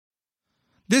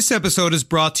This episode is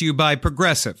brought to you by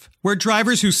Progressive, where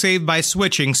drivers who save by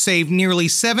switching save nearly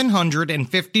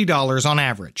 $750 on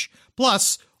average.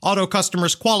 Plus, auto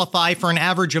customers qualify for an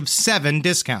average of 7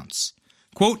 discounts.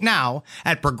 Quote now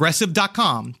at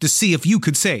Progressive.com to see if you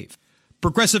could save.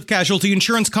 Progressive Casualty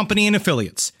Insurance Company and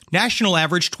Affiliates. National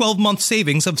average 12-month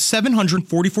savings of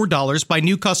 $744 by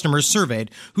new customers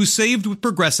surveyed who saved with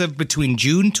Progressive between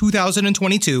June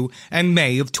 2022 and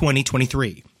May of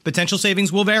 2023. Potential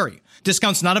savings will vary.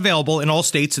 Discounts not available in all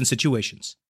states and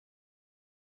situations.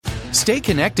 Stay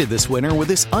connected this winter with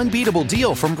this unbeatable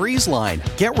deal from BreezeLine.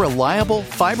 Get reliable,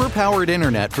 fiber-powered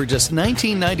internet for just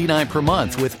 $19.99 per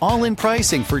month with all-in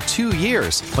pricing for 2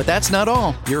 years. But that's not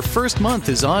all. Your first month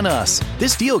is on us.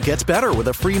 This deal gets better with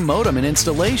a free modem and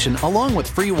installation, along with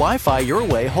free Wi-Fi your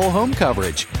way whole home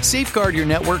coverage. Safeguard your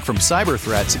network from cyber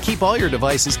threats and keep all your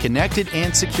devices connected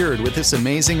and secured with this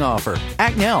amazing offer.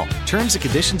 Act now. Terms and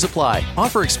conditions apply.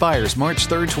 Offer expires March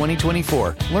 3rd,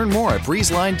 2024. Learn more at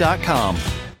breezeline.com.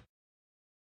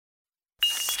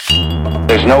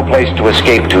 There's no place to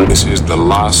escape to. This is the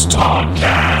last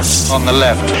podcast. On the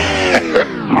left.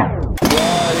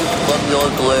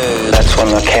 That's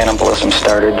when the cannibalism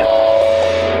started.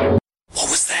 What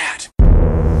was that?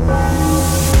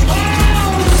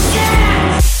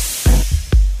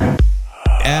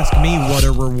 Ask me what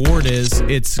a reward is.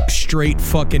 It's straight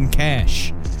fucking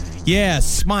cash. Yeah,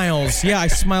 smiles. Yeah, I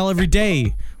smile every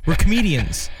day. We're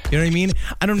comedians. You know what I mean?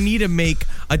 I don't need to make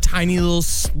a tiny little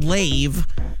slave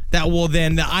that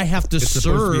I have to serve.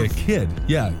 Supposed to be a kid.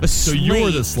 Yeah. So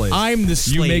you're the slave. I'm the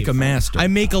slave. You make a master. I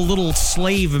make a little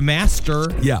slave master.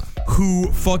 Yeah. Who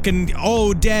fucking,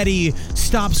 oh, daddy,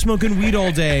 stop smoking weed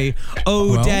all day.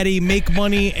 Oh, well, daddy, make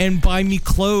money and buy me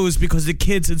clothes because the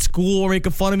kids at school are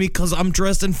making fun of me because I'm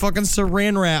dressed in fucking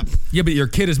saran wrap. Yeah, but your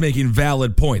kid is making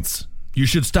valid points. You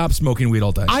should stop smoking weed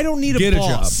all day. I don't need a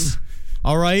boss. Job.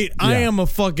 All right, yeah. I am a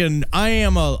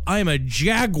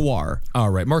jaguar. All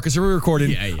right, Marcus, are we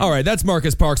recording? Yeah. All right, that's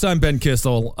Marcus Parks. I'm Ben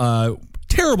Kissel.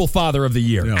 Terrible father of the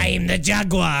year. No. I am the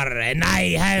jaguar, and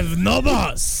I have no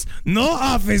boss, no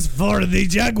office for the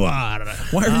jaguar.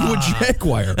 Why are you a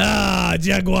jaguar?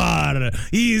 Jaguar.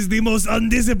 He is the most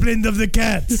undisciplined of the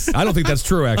cats. I don't think that's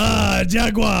true, actually.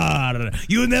 Jaguar.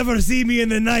 You never see me in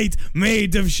the night.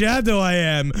 Made of shadow I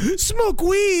am. Smoke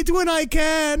weed when I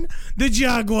can. The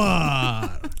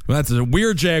jaguar. Well, that's a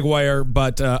weird jaguar,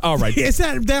 but all right. Is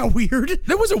that weird?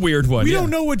 That was a weird one. We don't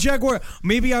know what jaguar.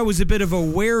 Maybe I was a bit of a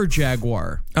were-jaguar.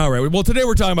 All right. Well, today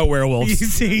we're talking about werewolves. You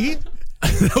see?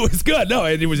 That was good. No,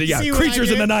 it was,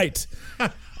 creatures in the night.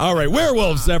 All right,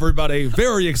 werewolves, everybody.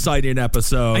 Very exciting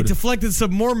episode. I deflected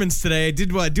some Mormons today.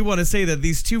 I do want to say that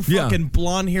these two fucking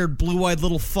blonde-haired, blue-eyed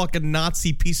little fucking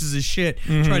Nazi pieces of shit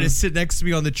tried to sit next to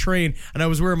me on the train, and I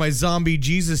was wearing my Zombie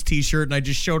Jesus t-shirt, and I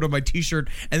just showed them my t-shirt,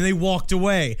 and they walked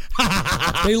away.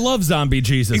 They love Zombie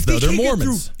Jesus, though. They're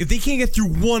Mormons. If they can't get through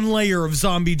one layer of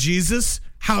Zombie Jesus,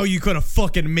 how are you going to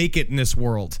fucking make it in this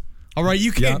world? All right,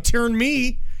 you can't turn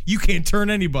me. You can't turn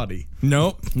anybody.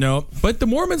 No. But the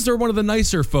Mormons are one of the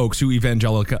nicer folks who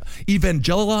evangelize. No,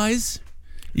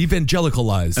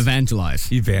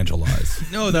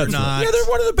 they're not. Yeah, they're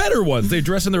one of the better ones. They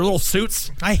dress in their little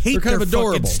suits. I hate their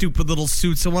fucking stupid little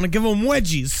suits. I want to give them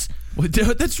wedgies. Well,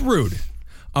 that's rude.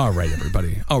 All right,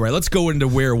 everybody. All right, let's go into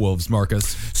werewolves,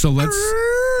 Marcus. So let's...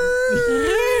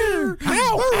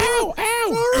 Ow!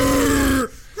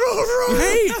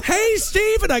 Hey,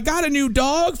 Steven, I got a new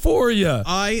dog for you.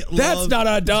 That's not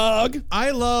a dog.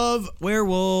 I love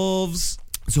werewolves.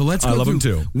 So let's go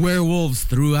through werewolves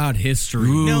throughout history.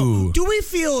 Ooh. Now, do we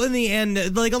feel in the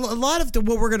end, like a lot of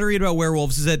what we're going to read about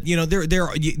werewolves is that,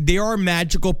 there are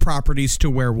magical properties to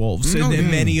werewolves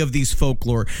in many of these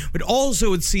folklore, but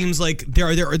also it seems like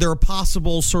they're a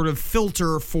possible sort of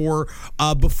filter for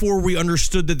before we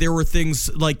understood that there were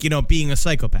things like, being a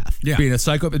psychopath. Yeah. Being a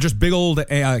psychopath, just big old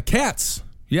cats.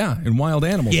 Yeah, and wild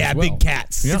animals. Yeah, as well. big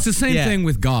cats. Yeah. It's the same thing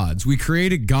with gods. We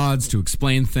created gods to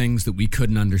explain things that we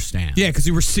couldn't understand. Yeah, because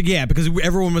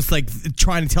everyone was like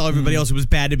trying to tell everybody else it was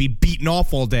bad to be beaten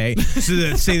off all day. So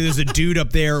that say there's a dude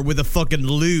up there with a fucking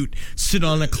lute sitting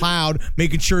on a cloud,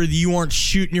 making sure that you aren't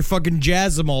shooting your fucking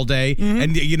jasm all day,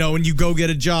 and and you go get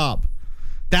a job.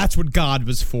 That's what God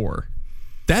was for.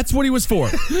 That's what he was for.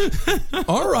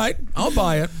 All right, I'll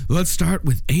buy it. Let's start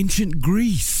with ancient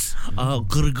Greece. What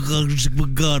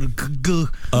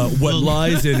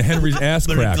lies in Henry's ass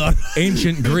crack?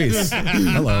 Ancient Greece.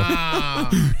 Hello.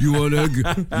 You want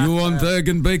egg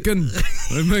and bacon?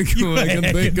 I make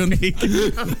egg and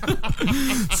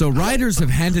bacon. So writers have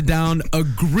handed down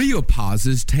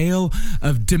Agriopause's tale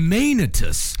of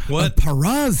Demanitus, of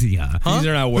Parazia. These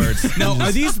are not words. Now,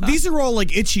 these are all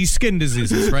like itchy skin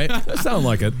diseases, right? Sound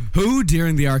like it. Who,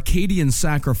 during the Arcadian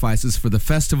sacrifices for the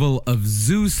festival of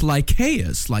Zeus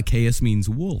Lycaeus means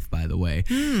wolf, by the way,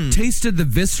 tasted the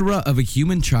viscera of a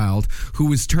human child who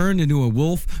was turned into a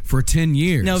wolf for 10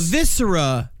 years. Now,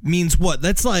 viscera means what?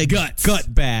 That's like Guts.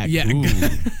 gut bag. Yeah.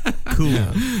 Cool.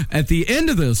 Yeah. At the end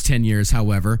of those 10 years,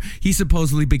 however, he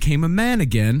supposedly became a man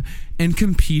again and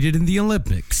competed in the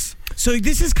Olympics. So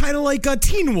this is kind of like a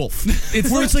Teen Wolf.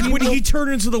 It's like when he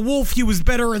turned into the wolf, he was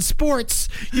better at sports,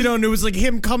 and it was like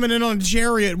him coming in on a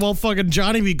chariot while fucking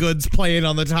Johnny B. Good's playing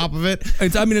on the top of it.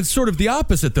 It's sort of the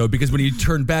opposite, though, because when he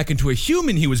turned back into a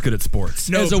human, he was good at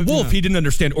sports. As a wolf, he didn't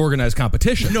understand organized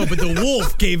competition. No, but the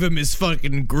wolf gave him his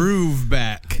fucking groove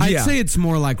back. I'd say it's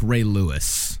more like Ray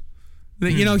Lewis.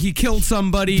 He killed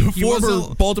somebody.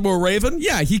 Former Baltimore Raven?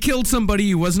 Yeah, he killed somebody.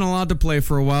 He wasn't allowed to play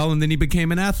for a while, and then he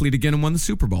became an athlete again and won the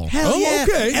Super Bowl. Hell yeah.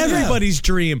 Okay. Everybody's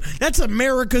dream. That's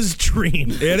America's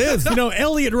dream. It is.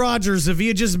 Elliot Rodgers, if he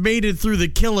had just made it through the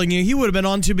killing, he would have been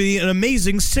on to be an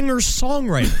amazing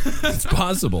singer-songwriter. It's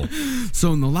possible.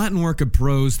 So in the Latin work of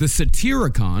prose, the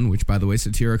Satyricon, which, by the way,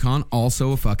 Satyricon,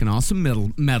 also a fucking awesome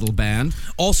metal band.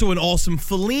 Also an awesome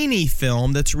Fellini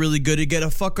film that's really good to get a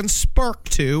fucking spark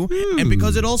to. And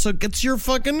because it also gets your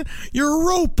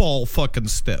rope all fucking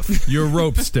stiff. Your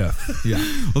rope stiff. Yeah.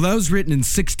 Well, that was written in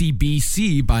 60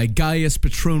 BC by Gaius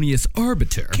Petronius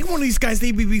Arbiter. Can't one of these guys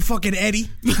maybe be fucking Eddie?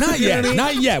 Not yet.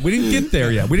 Not yet. We didn't get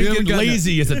there yet. We didn't get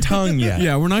lazy as a tongue yet.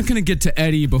 Yeah, we're not going to get to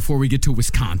Eddie before we get to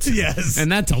Wisconsin. Yes. And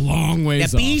that's a long ways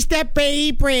off. The Beast at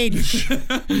Bay Bridge.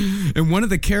 And one of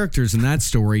the characters in that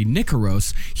story,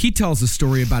 Nicaros, he tells a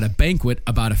story about a banquet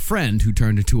about a friend who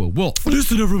turned into a wolf.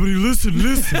 Listen, everybody, listen.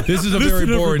 This is a very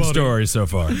boring story so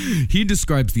far. He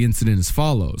describes the incident as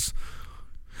follows.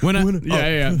 Take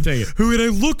it. When I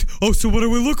looked, so when I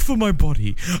looked for my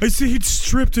buddy, I see he'd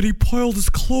stripped and he piled his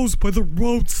clothes by the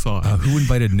roadside. Who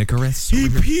invited Nicaros? He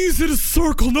pees in a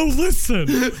circle. No, listen.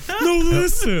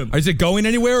 Is it going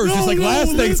anywhere, or is this like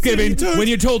last Thanksgiving when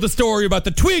you told the story about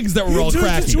the twigs that were all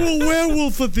cracking? He turned into a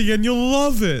werewolf at the end. You'll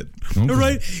love it. Okay. All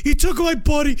right? He took my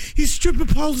buddy. He stripped and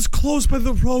piled his clothes by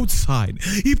the roadside.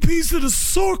 He pees in a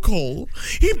circle.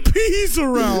 He pees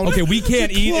around. Okay, we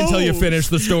can't eat until you finish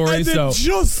the story. And then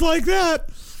just like that,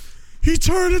 he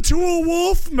turned into a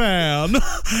wolf man.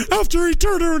 After he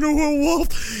turned into a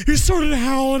wolf, he started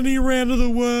howling and he ran to the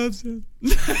woods.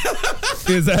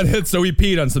 Is that it? So he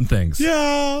peed on some things.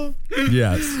 Yeah.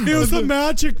 Yes. It was a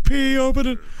magic pee. Opened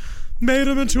it. Made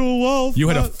him into a wolf. You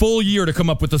had a full year to come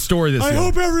up with the story this year. I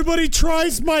hope everybody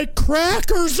tries my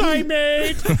crackers I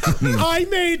made. I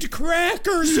made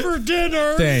crackers for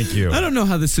dinner. Thank you. I don't know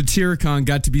how the Satyricon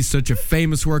got to be such a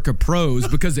famous work of prose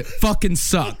because it fucking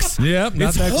sucks. Yep.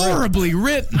 It's horribly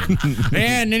written.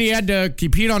 And then he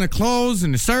peed on the clothes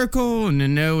in a circle, and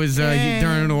then there was he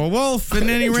turned into a wolf, and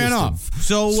then he ran off.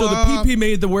 So the PP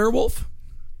made the werewolf?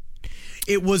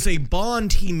 It was a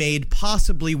bond he made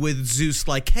possibly with Zeus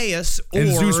Lycaeus. And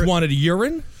Zeus wanted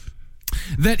urine?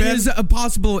 That is a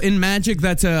possible in magic.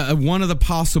 That's one of the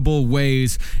possible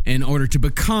ways in order to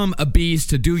become a beast,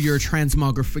 to do your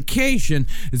transmogrification,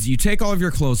 is you take all of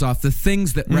your clothes off, the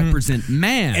things that represent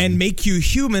man, and make you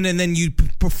human, and then you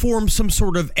perform some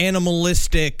sort of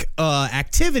animalistic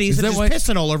activities, such as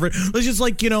pissing all over it. It's just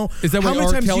like, Is that why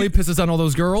R. Kelly pisses on all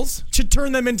those girls? To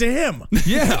turn them into him.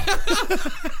 Yeah.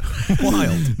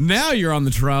 Wild. Now you're on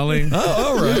the trolley.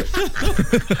 Oh, all right.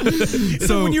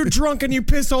 So when you're drunk and you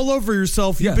piss all over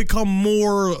yourself, you become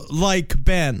more like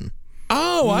Ben.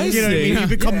 Oh, I see. You know what I mean? You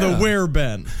become the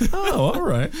were-Ben. Oh, all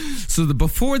right. So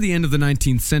before the end of the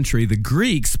 19th century, the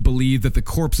Greeks believed that the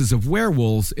corpses of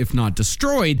werewolves, if not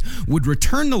destroyed, would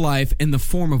return to life in the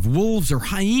form of wolves or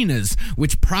hyenas,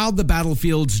 which prowled the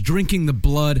battlefields, drinking the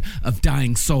blood of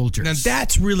dying soldiers. Now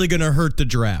that's really going to hurt the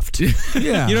draft.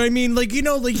 Yeah. You know what I mean?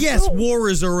 Yes, war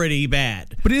is already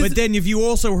bad. But then if you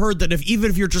also heard that even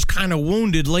if you're just kind of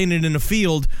wounded, laying it in a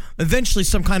field, eventually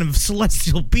some kind of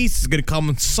celestial beast is going to come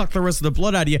and suck the rest of the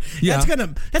blood out of you. Yeah.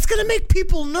 That's gonna make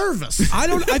people nervous. I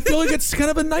feel like it's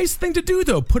kind of a nice thing to do,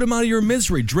 though. Put them out of your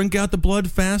misery. Drink out the blood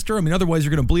faster. I mean, otherwise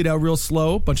you're gonna bleed out real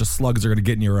slow. A bunch of slugs are gonna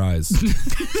get in your eyes.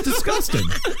 It's disgusting.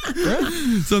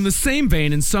 Right? So in the same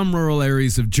vein, in some rural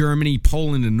areas of Germany,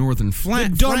 Poland, and northern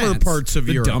France, the dumber parts of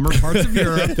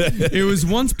Europe, it was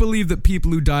once believed that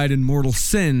people who died in mortal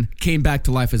sin came back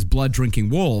to life as blood-drinking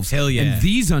wolves. Hell yeah. And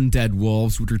these undead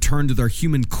wolves would return to their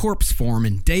human corpse form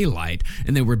in daylight,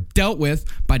 and they were dealt dealt with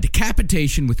by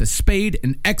decapitation with a spade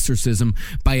and exorcism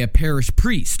by a parish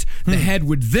priest. The head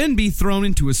would then be thrown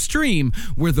into a stream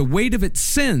where the weight of its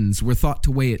sins were thought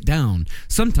to weigh it down.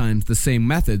 Sometimes the same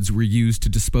methods were used to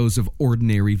dispose of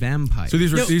ordinary vampires. So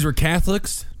these were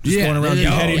Catholics? Just going around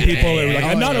beheading people. They were like,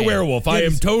 I'm not a werewolf. I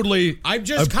am totally I'm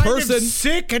just a kind person. of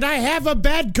sick and I have a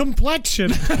bad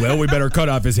complexion. Well, we better cut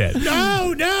off his head.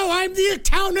 No, I'm the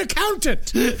town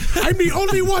accountant. I'm the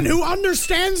only one who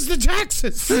understands the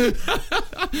taxes.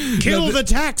 Kill the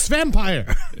tax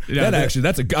vampire.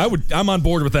 I'm on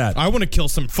board with that. I want to kill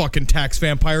some fucking tax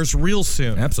vampires real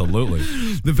soon. Absolutely.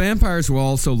 The vampires were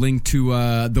also linked to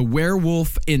the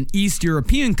werewolf in East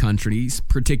European countries,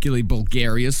 particularly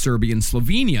Bulgaria, Serbia, and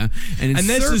Slovenia. And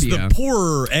this Serbia, is the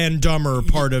poorer and dumber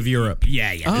part of Europe.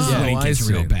 Yeah. This is when it gets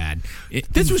real bad.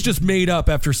 This was just made up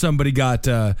after somebody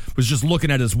was just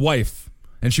looking at his wife.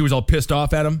 And she was all pissed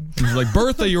off at him. He was like,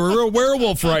 Bertha, you're a real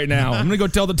werewolf right now. I'm going to go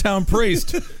tell the town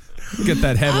priest. Get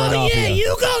that head right off you.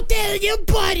 You go tell your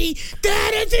buddy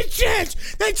that at the church.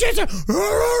 The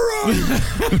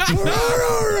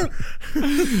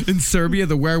church. In Serbia,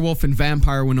 the werewolf and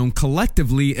vampire were known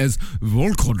collectively as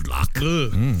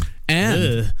Volkodlak.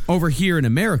 And over here in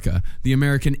America, the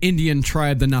American Indian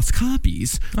tribe, the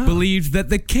Naskapis, believed that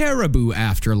the caribou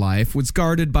afterlife was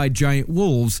guarded by giant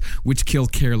wolves, which kill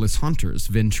careless hunters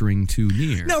venturing too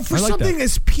near. Now, for something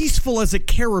as peaceful as a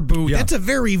caribou, that's a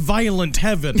very violent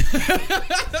heaven.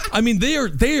 I mean,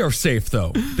 they are safe,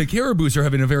 though. The caribous are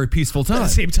having a very peaceful time. At the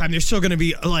same time, they're still going to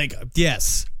be like,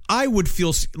 yes. I would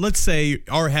feel, let's say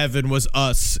our heaven was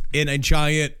us in a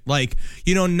giant,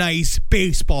 nice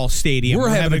baseball stadium. We're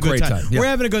having a great time. Yeah. We're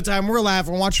having a good time. We're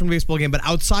laughing. We're watching a baseball game. But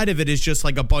outside of it is just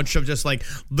like a bunch of just like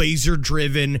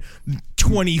laser-driven,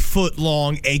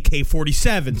 20-foot-long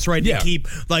AK-47s, right? Yeah. To keep,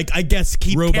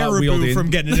 keep robot caribou wielding. from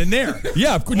getting in there.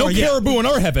 Yeah, no caribou in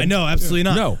our heaven. No, absolutely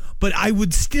not. No. But I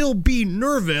would still be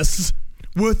nervous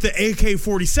with the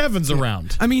AK-47s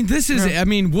around. I mean,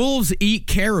 wolves eat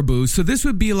caribou, so this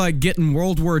would be like getting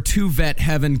World War II vet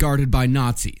heaven guarded by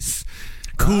Nazis.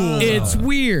 Cool. It's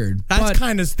weird. That's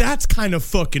kind of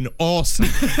fucking awesome.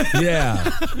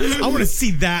 Yeah. I want to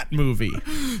see that movie.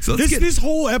 So this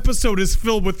whole episode is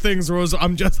filled with things where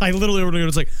I literally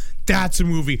was like, that's a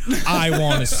movie I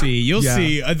want to see. You'll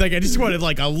see. I just wanted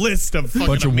a list of fucking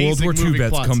bunch of World amazing War II movie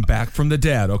vets plots. come back from the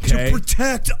dead, okay? To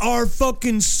protect our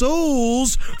fucking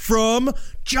souls from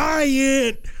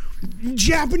giant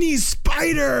Japanese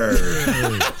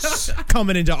spiders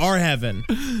coming into our heaven.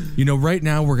 Right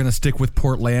now we're going to stick with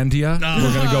Portlandia.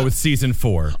 We're going to go with season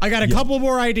 4. I got a couple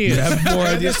more ideas. You have more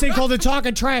ideas? This thing called the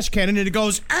talking trash can, and it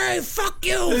goes, hey, fuck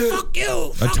you, fuck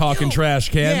you, A talking trash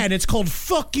can? Yeah, and it's called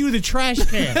Fuck You, the Trash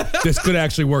Can. This could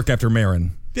actually work after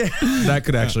Marin. That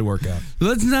could actually work out.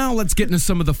 Let's get into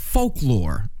some of the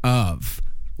folklore of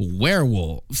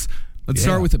werewolves. Let's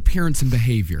start with appearance and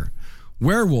behavior.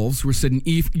 Werewolves were said in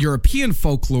European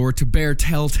folklore to bear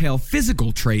telltale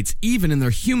physical traits, even in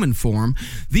their human form.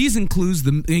 These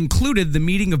included the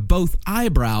meeting of both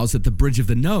eyebrows at the bridge of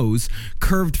the nose,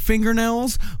 curved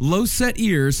fingernails, low-set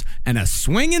ears, and a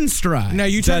swinging stride. Now,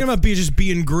 you talking about just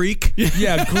being Greek?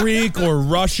 Yeah, Greek or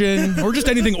Russian or just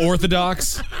anything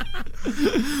Orthodox.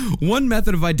 One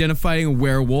method of identifying a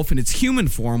werewolf in its human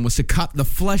form was to cut the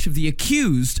flesh of the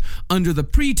accused under the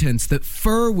pretense that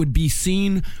fur would be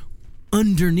seen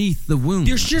underneath the wound.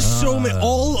 There's just so many.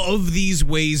 All of these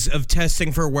ways of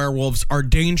testing for werewolves are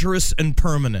dangerous and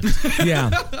permanent. Yeah.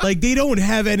 They don't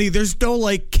have any. There's no,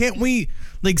 can't we,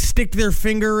 stick their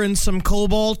finger in some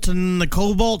cobalt and the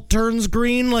cobalt turns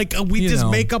green? We just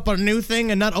make up a new thing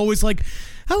and not always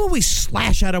how about we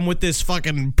slash at them with this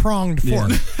fucking pronged fork?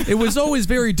 Yeah. It was always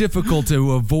very difficult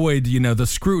to avoid, the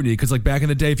scrutiny. Because, back in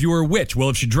the day, if you were a witch, well,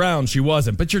 if she drowned, she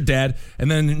wasn't. But you're dead. And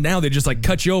then now they just,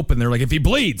 cut you open. They're like, if he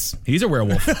bleeds, he's a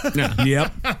werewolf.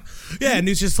 Yep. Yeah, and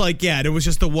it's just and it was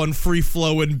just the one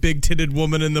free-flowing, big-titted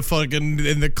woman in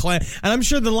the clan. And I'm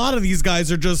sure that a lot of these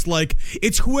guys are just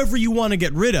it's whoever you want to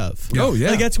get rid of. Oh,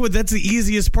 yeah. That's the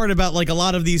easiest part about, a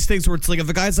lot of these things where it's if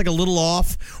a guy's, a little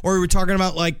if we're talking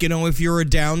about, if you're a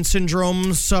Down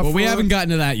syndrome sufferer. Well, we haven't gotten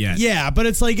to that yet. Yeah, but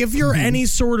it's if you're any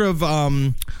sort of,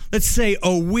 let's say,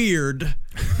 a weird,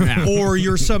 or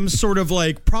you're some sort of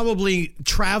probably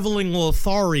traveling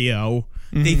Lothario,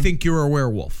 they think you're a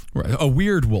werewolf. Right. A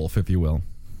weird wolf, if you will.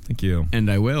 Thank you.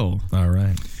 And I will. All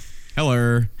right.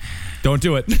 Hello. Don't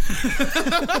do it.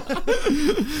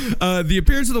 The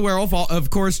appearance of the werewolf, of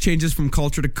course, changes from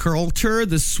culture to culture.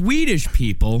 The Swedish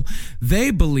people,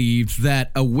 they believed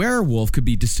that a werewolf could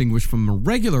be distinguished from a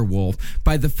regular wolf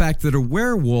by the fact that a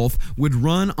werewolf would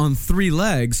run on 3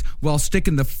 legs while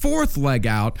sticking the 4th leg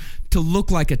out to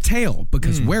look like a tail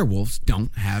because werewolves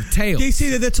don't have tails. They say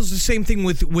that that's also the same thing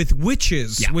with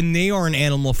witches when they are in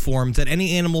animal form, that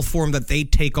any animal form that they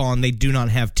take on, they do not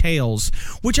have tails,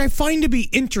 which I find to be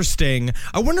interesting.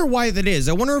 I wonder why that is.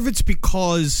 I wonder if it's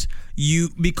because you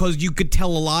could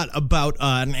tell a lot about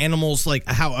an animal's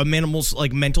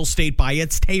mental state by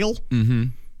its tail. Mm-hmm.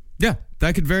 Yeah,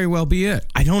 that could very well be it.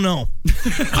 I don't know.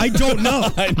 I don't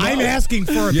know. I'm asking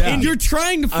for opinion. And you're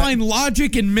trying to find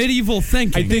logic in medieval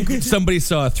thinking. I think somebody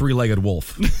saw a three-legged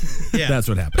wolf. Yeah. That's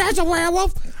what happened. That's a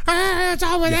werewolf. It's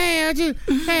over there.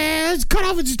 Let's cut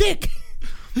off its dick.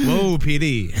 Whoa,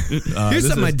 PD. Here's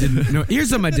something I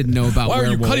didn't know about Why are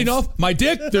you werewolves. cutting off my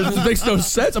dick? This makes no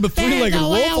sense. I'm a three-legged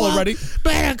wolf already.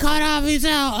 Better cut off his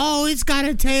tail. Oh, it's got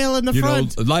a tail in the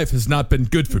front. You know, life has not been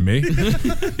good for me.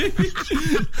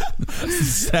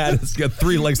 Sad. It's got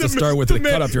three legs to start with and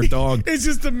cut off your dog. It's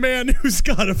just a man who's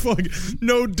got a fucking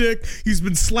no dick. He's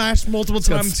been slashed multiple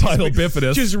times. Spinal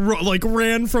bifidus. Just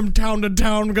ran from town to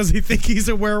town because he thinks he's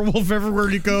a werewolf everywhere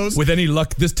he goes. With any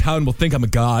luck, this town will think I'm a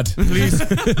god. Please.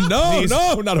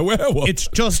 No, not a werewolf. It's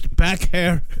just back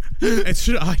hair.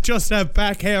 I just have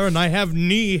back hair and I have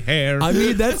knee hair. I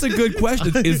mean, that's a good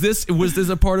question. Was this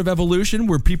a part of evolution?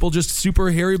 Were people just super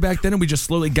hairy back then and we just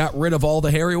slowly got rid of all the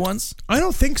hairy ones? I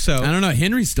don't think so. I don't know.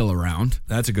 Henry's still around.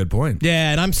 That's a good point.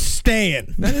 Yeah, and I'm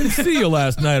staying. I didn't see you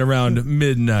last night around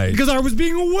midnight. Because I was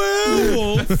being a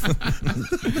werewolf.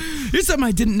 Here's something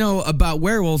I didn't know about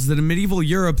werewolves, that in medieval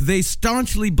Europe, they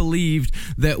staunchly believed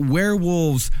that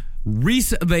werewolves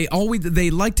they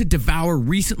like to devour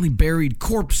recently buried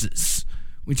corpses,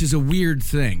 which is a weird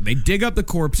thing. They dig up the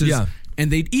corpses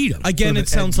and they'd eat them. Again, it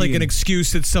sounds like an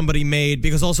excuse that somebody made,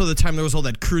 because also at the time there was all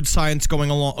that crude science going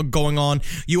on.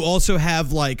 You also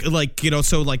have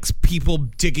people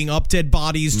digging up dead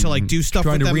bodies to do stuff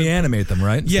trying with to them. reanimate them,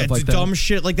 right? Yeah, Stuff like dumb that.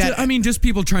 shit like that. I mean, just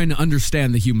people trying to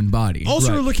understand the human body.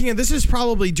 Also, we're looking at this is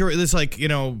probably during this,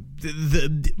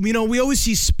 we always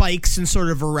see spikes in sort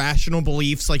of irrational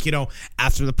beliefs,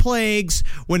 after the plagues,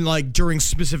 when during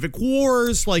specific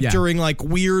wars, during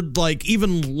weird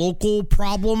even local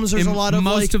problems. There's a lot of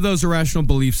most of those irrational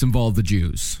beliefs involve the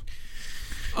Jews.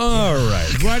 All right.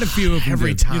 Quite a few of them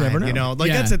every do. time, You never know.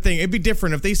 That's the thing. It'd be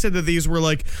different if they said that these were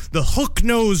the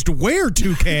hook-nosed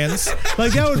were-toucans.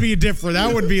 That would be different.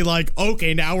 That would be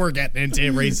okay, now we're getting into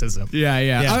racism.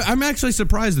 Yeah. I'm actually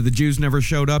surprised that the Jews never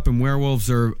showed up in werewolves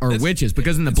or witches,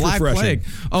 because in the Black Plague,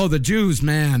 the Jews,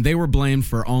 man, they were blamed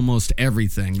for almost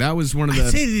everything. That was one of the... I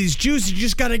say to these Jews, you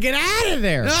just got to get out of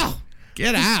there. Oh,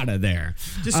 get out of there.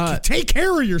 Just take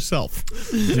care of yourself.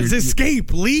 Just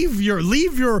escape. Leave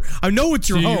your. I know it's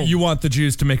your home. You want the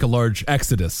Jews to make a large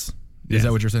exodus. Is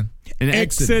that what you're saying? An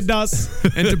exodus.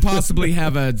 And to possibly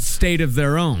have a state of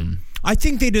their own. I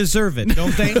think they deserve it,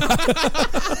 don't they?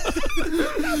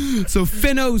 So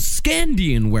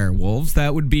Finno-Scandian werewolves,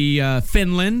 that would be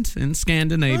Finland and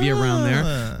Scandinavia around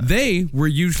there. They were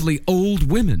usually old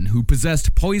women who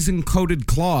possessed poison-coated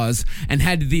claws and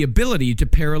had the ability to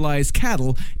paralyze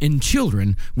cattle and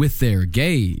children with their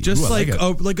gaze. Just like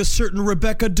a certain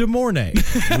Rebecca De Mornay.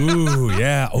 Ooh,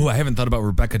 yeah. Oh, I haven't thought about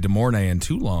Rebecca De Mornay in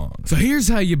too long. So here's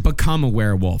how you become a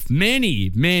werewolf.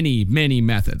 Many, many, many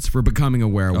methods for becoming a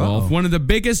werewolf. One of the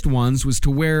biggest ones was to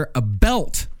wear a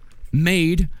belt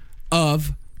made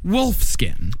of wolf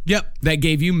skin. Yep. That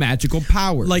gave you magical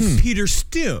powers. Like Peter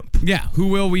Stump. Yeah, who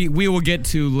we will get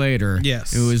to later.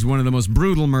 Yes. Who is one of the most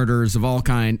brutal murderers of all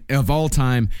time,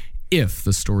 if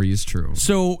the story is true.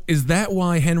 So is that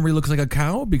why Henry looks like a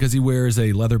cow? Because he wears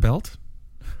a leather belt?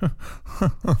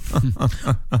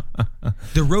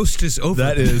 The roast is over.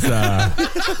 That is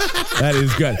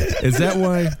good. Is that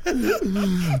why?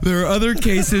 There are other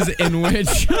cases in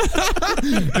which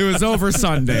it was over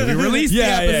Sunday. We released the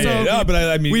episode. No, but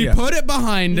I mean, we put it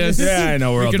behind us. Yeah, I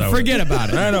know. We can forget about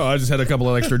it. I know. I just had a couple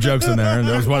of extra jokes in there, and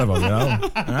there was one of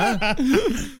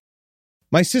them.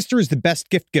 My sister is the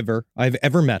best gift giver I've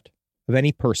ever met of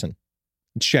any person.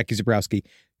 It's Jackie Zabrowski.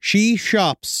 She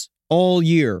shops all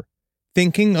year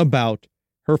thinking about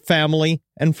her family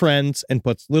and friends and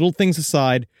puts little things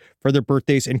aside for their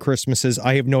birthdays and Christmases.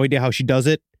 I have no idea how she does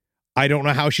it. I don't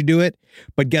know how she do it.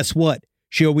 But guess what?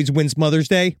 She always wins Mother's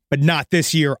Day, but not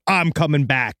this year. I'm coming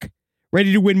back.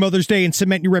 Ready to win Mother's Day and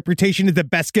cement your reputation as the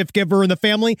best gift giver in the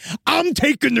family? I'm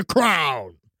taking the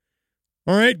crown.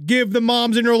 All right, give the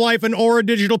moms in your life an Aura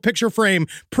digital picture frame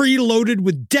preloaded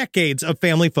with decades of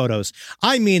family photos.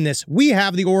 I mean this. We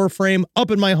have the Aura frame up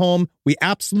in my home. We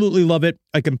absolutely love it.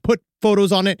 I can put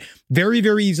photos on it very,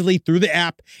 very easily through the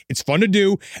app. It's fun to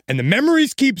do, and the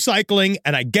memories keep cycling,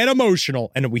 and I get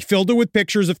emotional. And we filled it with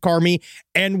pictures of Carmi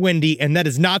and Wendy, and that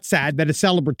is not sad. That is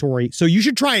celebratory. So you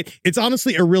should try it. It's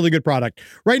honestly a really good product.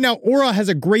 Right now, Aura has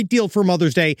a great deal for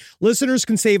Mother's Day. Listeners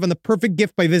can save on the perfect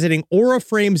gift by visiting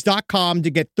auraframes.com to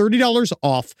get $30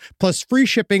 off, plus free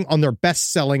shipping on their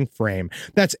best-selling frame.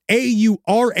 That's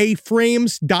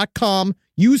auraframes.com.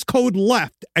 Use code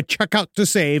LEFT at checkout to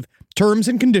save. Terms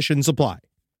and conditions apply.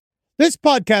 This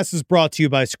podcast is brought to you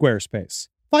by Squarespace.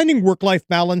 Finding work-life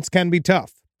balance can be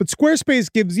tough, but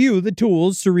Squarespace gives you the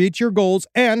tools to reach your goals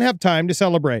and have time to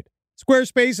celebrate.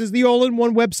 Squarespace is the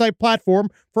all-in-one website platform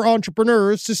for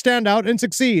entrepreneurs to stand out and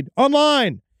succeed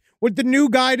online. With the new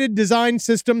guided design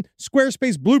system,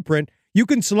 Squarespace Blueprint, you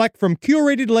can select from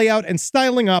curated layout and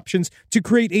styling options to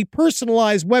create a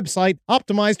personalized website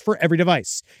optimized for every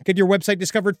device. Get your website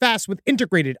discovered fast with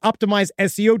integrated, optimized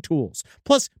SEO tools.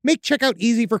 Plus, make checkout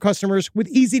easy for customers with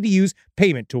easy-to-use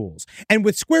payment tools. And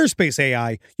with Squarespace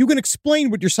AI, you can explain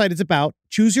what your site is about,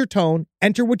 choose your tone,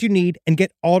 enter what you need, and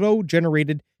get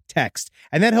auto-generated text.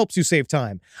 And that helps you save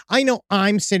time. I know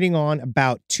I'm sitting on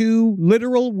about 2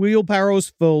 literal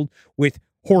wheelbarrows filled with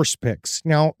horse pics.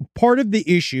 Now, part of the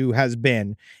issue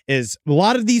is a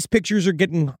lot of these pictures are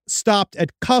getting stopped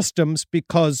at customs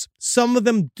because some of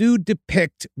them do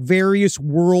depict various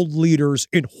world leaders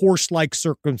in horse-like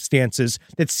circumstances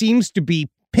that seems to be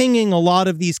pinging a lot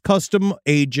of these custom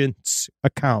agents'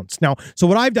 accounts. Now, so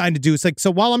what I've done to do is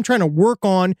while I'm trying to work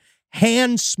on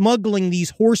hand smuggling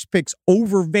these horse pics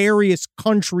over various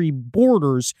country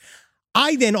borders,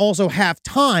 I then also have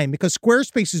time, because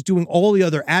Squarespace is doing all the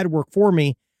other ad work for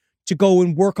me, to go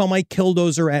and work on my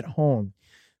Killdozer at home.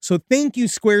 So thank you,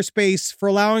 Squarespace, for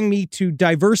allowing me to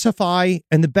diversify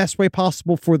in the best way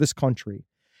possible for this country.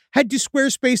 Head to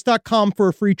squarespace.com for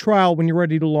a free trial when you're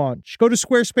ready to launch. Go to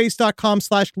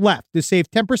squarespace.com/left to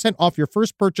save 10% off your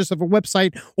first purchase of a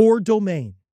website or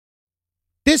domain.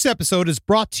 This episode is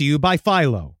brought to you by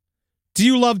Philo. Do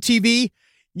you love TV?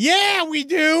 Yeah, we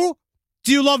do.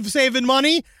 Do you love saving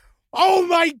money? Oh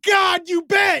my God, you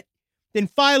bet! Then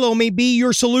Philo may be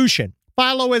your solution.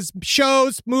 Philo has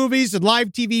shows, movies, and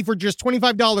live TV for just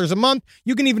 $25 a month.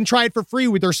 You can even try it for free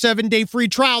with their 7-day free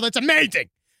trial. That's amazing!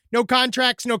 No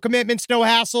contracts, no commitments, no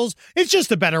hassles. It's just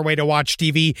a better way to watch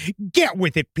TV. Get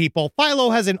with it, people. Philo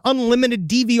has an unlimited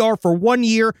DVR for 1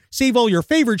 year. Save all your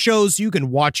favorite shows so you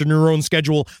can watch on your own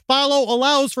schedule. Philo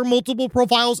allows for multiple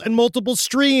profiles and multiple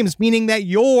streams, meaning that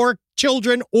your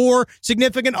children or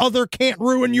significant other can't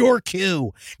ruin your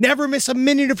queue. Never miss a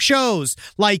minute of shows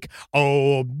like,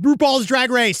 RuPaul's Drag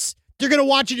Race. You're going to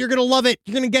watch it. You're going to love it.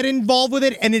 You're going to get involved with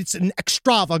it, and it's an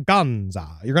extravaganza.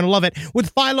 You're going to love it.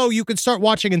 With Philo, you can start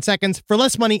watching in seconds for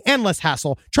less money and less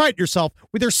hassle. Try it yourself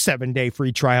with their 7-day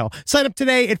free trial. Sign up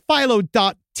today at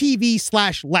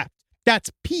philo.tv/left.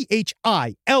 That's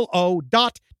philo.tv/left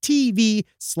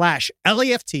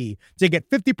to get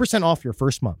 50% off your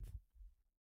first month.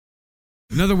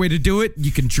 Another way to do it, you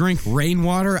can drink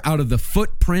rainwater out of the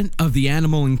footprint of the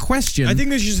animal in question. I think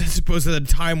this is supposed at a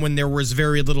time when there was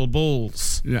very little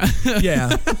bulls. Yeah.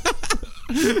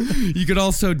 You could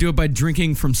also do it by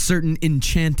drinking from certain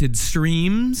enchanted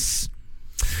streams.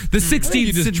 The 16th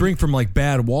You just drink from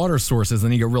bad water sources,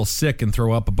 and you get real sick and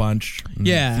throw up a bunch.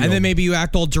 Yeah, and then maybe you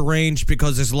act all deranged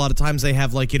because there's a lot of times they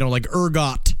have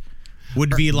ergot.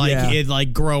 Would be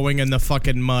it growing in the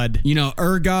fucking mud.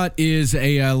 Ergot is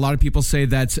a lot of people say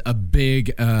that's a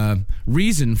big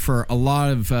reason for a lot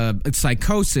of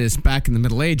psychosis back in the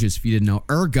Middle Ages. If you didn't know,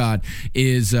 ergot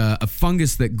is a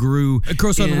fungus that grew. It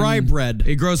grows on rye bread.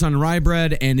 It grows on rye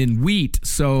bread and in wheat,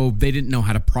 so they didn't know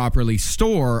how to properly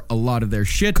store a lot of their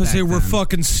shit because they were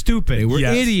fucking stupid. They were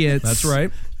idiots. That's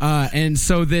right. And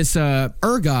so this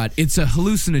ergot, it's a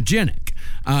hallucinogenic.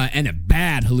 And a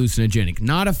bad hallucinogenic,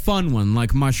 not a fun one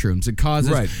like mushrooms. It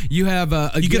causes you have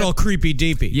you get all creepy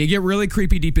deepy. You get really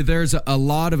creepy deepy. There's a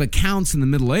lot of accounts in the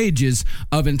Middle Ages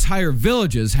of entire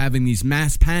villages having these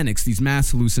mass panics, these mass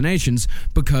hallucinations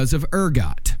because of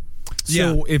ergot.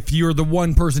 So if you're the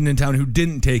one person in town who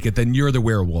didn't take it, then you're the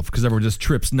werewolf because everyone just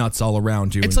trips nuts all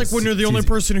around you. It's like when you're the only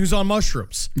person who's on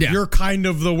mushrooms. Yeah. You're kind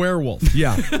of the werewolf.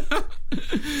 Yeah.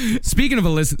 Speaking of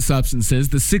illicit substances,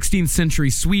 the 16th century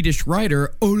Swedish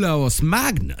writer Olaus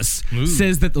Magnus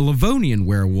says that the Livonian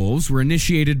werewolves were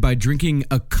initiated by drinking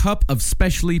a cup of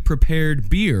specially prepared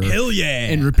beer. Hell yeah.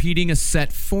 And repeating a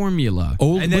set formula.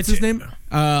 And what's his name?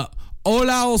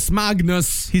 Olaus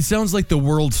Magnus. He sounds like the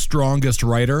world's strongest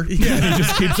writer. Yeah. He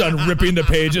just keeps on ripping the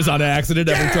pages on accident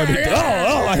every time.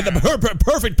 I had the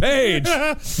perfect page.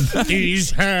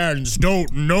 These hands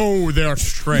don't know their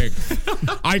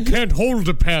strength. I can't hold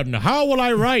a pen. How will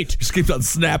I write? Just keeps on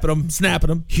snapping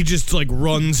them. He just like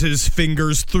runs his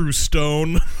fingers through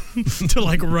stone to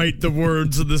like write the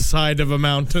words on the side of a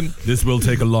mountain. This will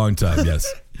take a long time,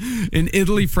 yes. In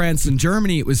Italy, France, and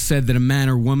Germany, it was said that a man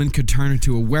or woman could turn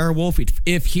into a werewolf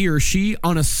if he or she,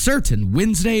 on a certain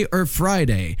Wednesday or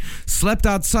Friday, slept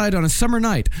outside on a summer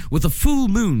night with a full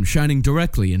moon shining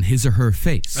directly in his or her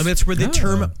face. And that's where the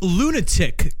term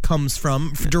lunatic comes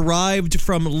from, derived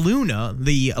from luna,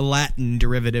 the Latin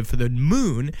derivative for the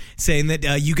moon, saying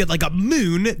that you get like a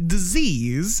moon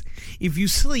disease if you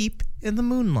sleep in the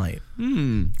moonlight.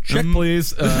 Check,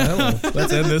 please. Hello.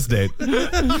 Let's end this date.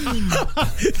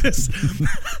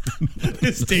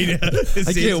 This data.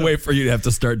 I can't wait for you to have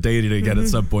to start dating again at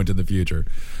some point in the future.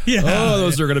 Yeah. Oh,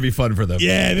 those are going to be fun for them.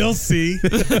 Yeah, they'll see.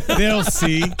 They'll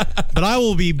see. But I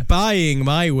will be buying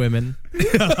my women.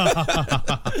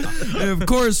 Of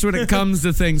course, when it comes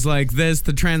to things like this,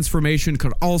 the transformation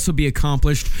could also be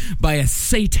accomplished by a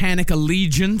satanic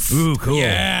allegiance. Ooh, cool.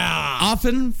 Yeah.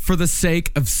 Often for the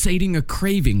sake of sating a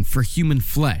craving for human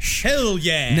flesh. Hell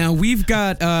yeah. Now we've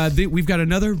got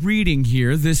another reading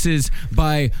here. This is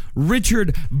by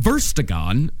Richard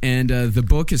Verstegan, and the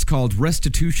book is called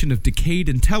Restitution of Decayed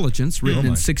Intelligence, written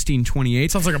in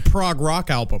 1628. Sounds like a prog rock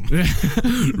album.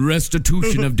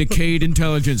 Restitution of Decayed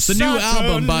Intelligence. The new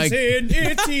album by in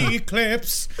its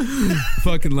eclipse.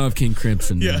 Fucking love King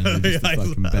Crimson. Yeah, man. He's yeah, the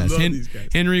fucking I best. love these guys.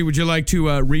 Henry, would you like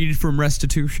to read from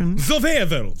Restitution? The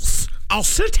werewolves are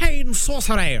certain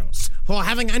sorcerers who are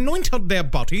having anointed their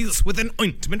bodies with an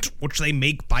ointment which they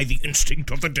make by the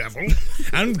instinct of the devil,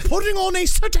 and putting on a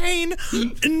certain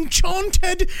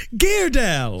enchanted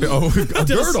girdle. Oh, a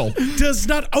girdle. Does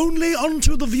not only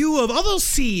unto the view of others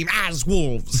seem as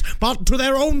wolves, but to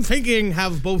their own thinking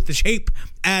have both the shape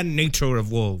and nature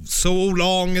of wolves, so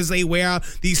long as they wear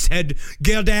the said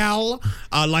girdle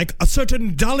like a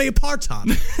certain Dolly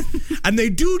Parton. And they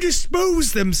do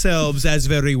dispose themselves as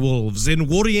very wolves in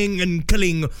worrying and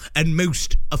killing and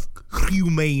most of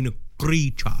humane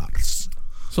creatures.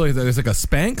 So there's like a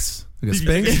Spanx? Like a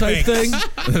Spanx type thing?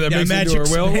 That makes magic into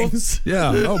a werewolf? Spanx.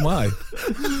 Yeah. Oh, my.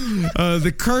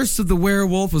 The curse of the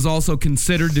werewolf was also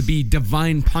considered to be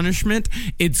divine punishment.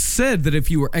 It's said that if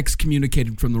you were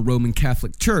excommunicated from the Roman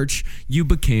Catholic Church, you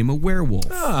became a werewolf.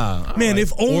 Ah, Man,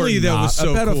 if only Or that not was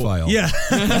so a pedophile. cool. Yeah,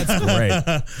 That's great.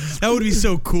 that would be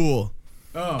so cool.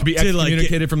 To be To, like,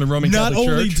 excommunicated from the Roman Not Catholic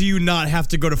only Church. do you not have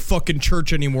to go to fucking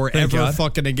church anymore Thank ever God.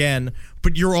 fucking again,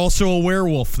 but you're also a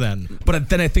werewolf then. But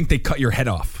then I think they cut your head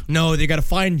off. No, they gotta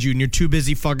find you and you're too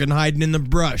busy fucking hiding in the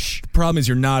brush. Problem is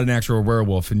you're not an actual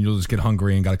werewolf and you'll just get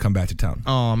hungry and got to come back to town.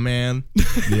 Oh man.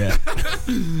 Yeah.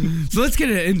 So let's get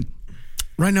it in.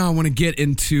 Right now, I want to get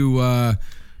into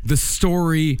the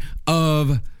story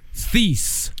of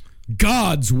Theis,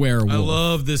 God's werewolf. I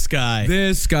love this guy.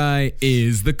 This guy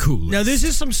is the coolest. Now, this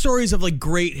is some stories of like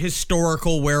great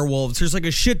historical werewolves. There's like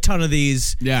a shit ton of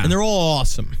these. Yeah. And they're all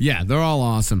awesome. Yeah, they're all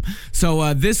awesome.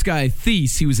 So this guy,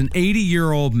 Theis, he was an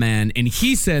 80-year-old man, and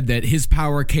he said that his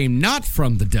power came not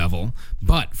from the devil,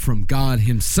 but from God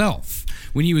himself.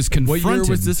 When he was confronted... What year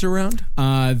was this around?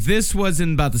 This was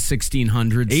in about the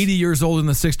 1600s. 80 years old in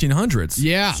the 1600s.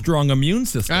 Yeah. Strong immune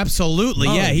system. Absolutely.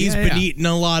 Oh, yeah, he's yeah, been yeah. eating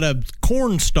a lot of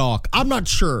corn stalk. I'm not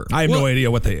sure. I have no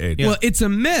idea what they ate. Well, it's a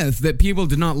myth that people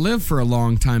did not live for a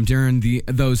long time during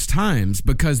those times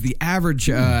because the average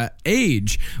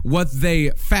age, what they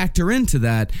factor into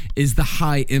that is the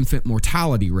high infant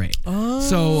mortality rate. Oh.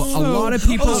 So a lot of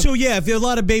people... Oh, so yeah, if a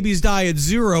lot of babies die at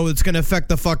 0, it's going to affect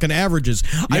the fucking averages.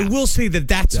 I will say that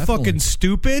that's fucking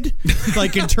stupid,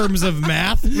 like in terms of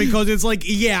math, because it's like,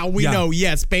 we know,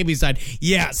 yes, babies died.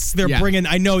 Yes, they're bringing,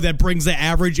 I know that brings the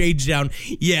average age down.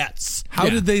 Yes. How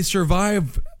did they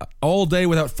survive all day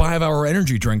without 5-hour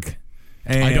energy drink?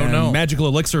 And I don't know. Magical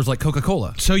elixirs like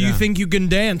Coca-Cola. So you think you can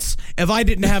dance? If I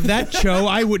didn't have that show,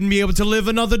 I wouldn't be able to live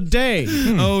another day.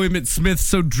 Oh, Emmett Smith's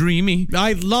so dreamy.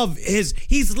 I love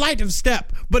he's light of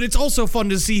step, but it's also fun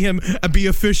to see him be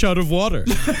a fish out of water.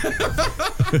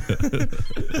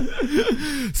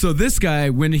 So this guy,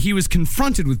 when he was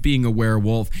confronted with being a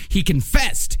werewolf, he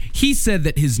confessed. He said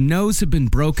that his nose had been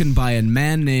broken by a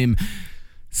man named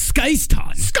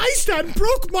Skystan. Skystan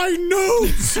broke my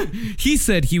nose. He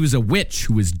said he was a witch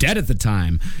who was dead at the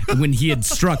time when he had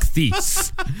struck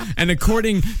Thais. And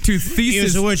according to He was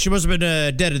Thesis, a witch. She must have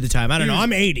been dead at the time. I don't know.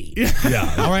 I'm 80.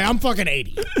 Yeah. All right, I'm fucking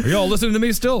 80. Are y'all listening to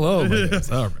me still? Oh, my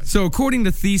goodness. All right. so according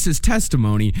to Thesis'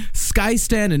 testimony,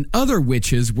 Skystan and other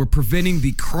witches were preventing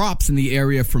the crops in the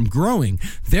area from growing.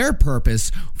 Their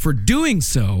purpose for doing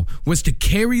so was to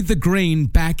carry the grain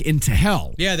back into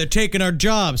hell. Yeah, they're taking our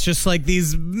jobs, just like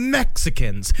these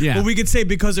Mexicans. Yeah. Well, we could say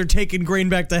because they're taking grain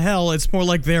back to hell, it's more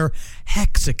like they're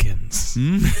Hexicans.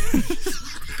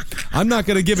 I'm not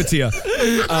going to give it to you.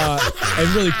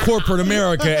 And really, corporate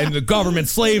America and the government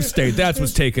slave state, that's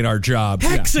what's taking our jobs.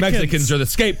 Hexicans. Mexicans are the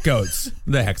scapegoats.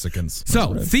 The Hexicans.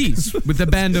 So, Thais, with a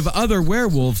band of other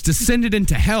werewolves, descended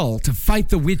into hell to fight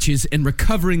the witches in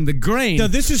recovering the grain. Now,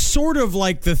 this is sort of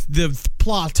like the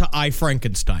plot to I,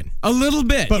 Frankenstein. A little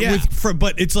bit, But yeah.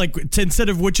 but it's like instead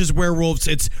of witches, werewolves,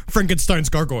 it's Frankenstein's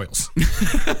gargoyles.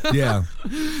 Yeah.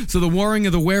 So the warring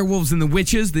of the werewolves and the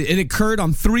witches, it occurred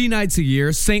on 3 nights a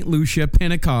year, St. Lucia,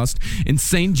 Pentecost, and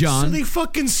St. John. So they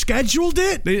fucking scheduled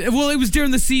it? Well, it was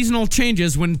during the seasonal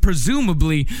changes when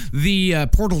presumably the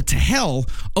portal to hell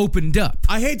opened up.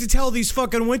 I hate to tell these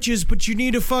fucking witches, but you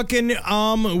need to fucking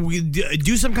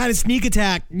do some kind of sneak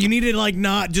attack. You need to like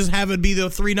not just have it be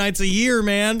the 3 nights a year,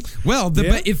 man. Well,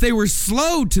 but if they were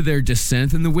slow to their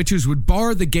descent, then the witches would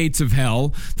bar the gates of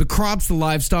hell, the crops, the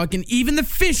livestock, and even the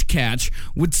fish catch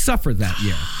would suffer that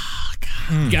year.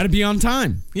 You gotta be on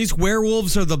time. These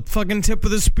werewolves are the fucking tip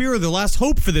of the spear, the last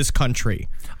hope for this country.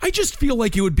 I just feel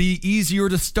like it would be easier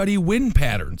to study wind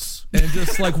patterns and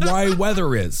just like why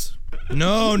weather is.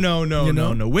 No.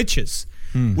 Witches.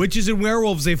 Witches and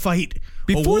werewolves, they fight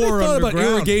Before a they war thought about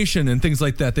underground. irrigation and things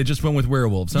like that, they just went with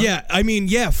werewolves. Huh? Yeah, I mean,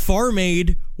 Farm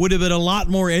Aid would have been a lot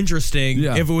more interesting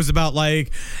if it was about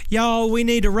like, y'all, we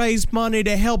need to raise money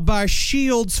to help buy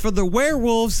shields for the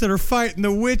werewolves that are fighting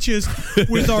the witches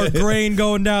with our grain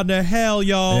going down to hell,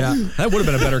 y'all. Yeah, that would have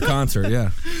been a better concert,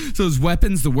 yeah. So as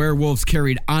weapons, the werewolves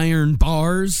carried iron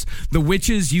bars, the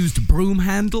witches used broom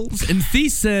handles, and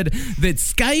Thais said that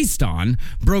Skystan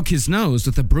broke his nose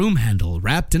with a broom handle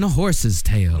wrapped in a horse's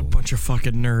tail. Bunch of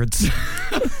fucking nerds.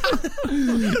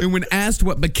 And when asked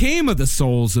what became of the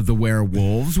souls of the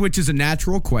werewolves, which is a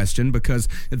natural question because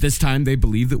at this time they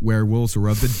believed that werewolves were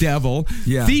of the devil,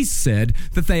 Thais said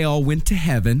that they all went to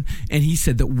heaven, and he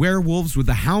said that werewolves were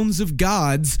the hounds of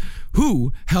gods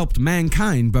who helped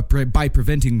mankind by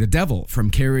preventing the devil from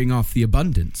carrying off the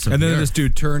abundance of And the then earth. this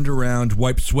dude turned around,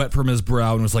 wiped sweat from his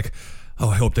brow, and was like, oh,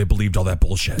 I hope they believed all that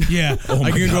bullshit. Yeah, Oh my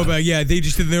I can God. go back. Yeah,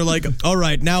 they're like, all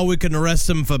right, now we can arrest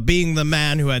him for being the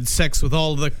man who had sex with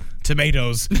all the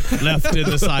tomatoes left in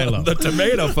the silo. The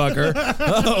tomato fucker.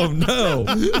 Oh, no.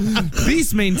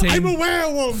 Thais maintained I'm a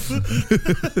werewolf.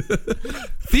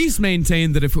 Thais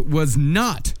maintained that if it was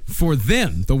not for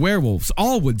them, the werewolves,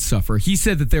 all would suffer. He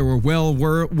said that there were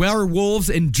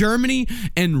werewolves in Germany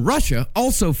and Russia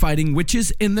also fighting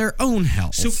witches in their own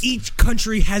hells. So each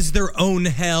country has their own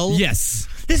hell. Yes.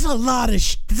 There's a lot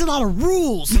of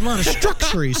rules, a lot of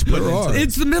structure he's put into it.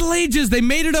 It's the Middle Ages. They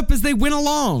made it up as they went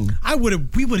along.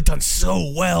 We would have done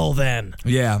so well then.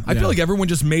 Yeah, I feel like everyone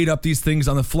just made up these things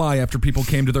on the fly after people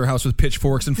came to their house with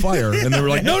pitchforks and fire. And they were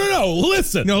like, no,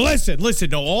 listen. No, listen.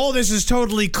 No, all this is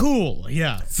totally cool.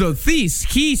 Yeah. So Thais,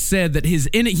 he said that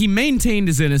he maintained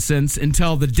his innocence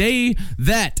until the day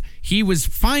that he was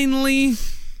finally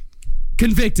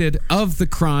convicted of the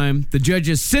crime. The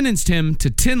judges sentenced him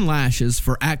to 10 lashes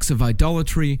for acts of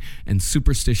idolatry and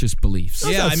superstitious beliefs.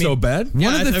 That's not so bad.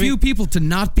 One of the few people to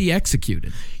not be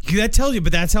executed. That tells you,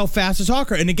 but that's how fast a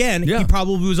talker. And again, he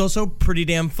probably was also pretty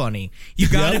damn funny. You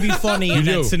got to be funny in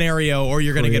that scenario, or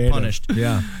you're going to get punished.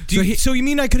 Yeah. So you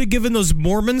mean I could have given those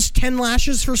Mormons 10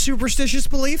 lashes for superstitious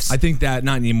beliefs? I think that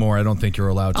not anymore. I don't think you're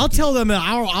allowed to. I'll tell them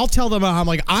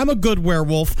I'm a good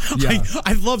werewolf. Yeah.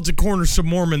 I'd love to corner some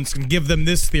Mormons and give them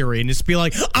this theory and just be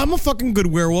like, I'm a fucking good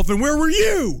werewolf, and where were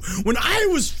you when I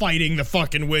was fighting the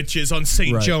fucking witches on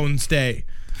St. John's Day?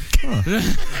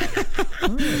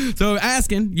 So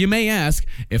you may ask,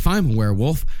 if I'm a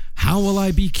werewolf, how will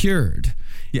I be cured?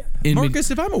 Yeah.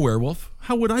 Marcus, if I'm a werewolf,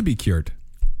 how would I be cured?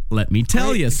 Let me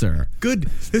tell you, sir. Good.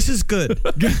 This is good.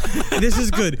 This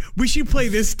is good. We should play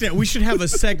this. We should have a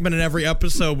segment in every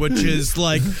episode, which is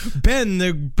like Ben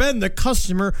the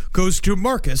customer goes to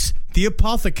Marcus the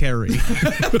apothecary.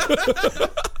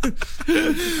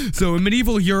 So in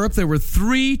medieval Europe, there were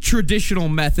 3 traditional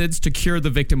methods to cure the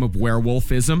victim of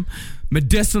werewolfism: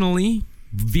 medicinally,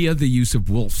 via the use of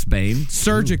wolfsbane,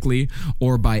 surgically,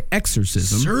 or by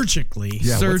exorcism. Surgically?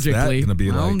 Yeah, surgically. What's that gonna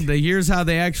be like? Here's how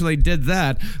they actually did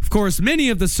that. Of course, many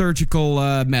of the surgical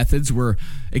methods were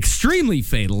extremely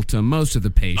fatal to most of the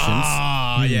patients.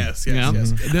 Yes. Yeah.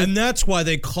 And that's why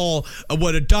they call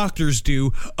what doctors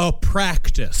do a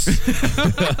practice.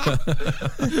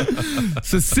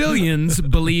 Sicilians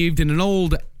believed in an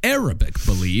old Arabic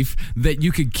belief that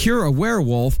you could cure a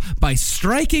werewolf by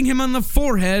striking him on the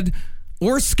forehead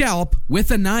or scalp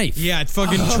with a knife. Yeah, I'd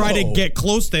fucking try to get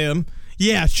close to him.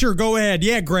 Yeah, sure, go ahead.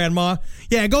 Yeah, Grandma.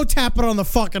 Yeah, go tap it on the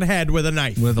fucking head with a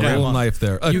knife. With a little knife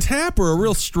there. A tap or a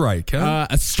real strike, huh?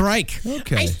 A strike.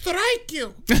 Okay. I strike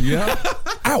you. Yeah.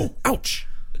 Ow. Ouch.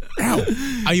 Ow.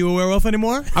 Are you a werewolf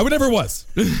anymore? I never was.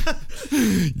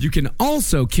 You can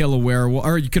also kill a werewolf,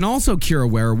 or you can also cure a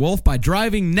werewolf by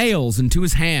driving nails into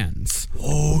his hands.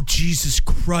 Oh, Jesus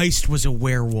Christ was a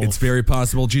werewolf. It's very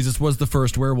possible Jesus was the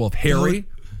first werewolf. Harry?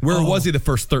 Where was he the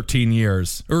first 13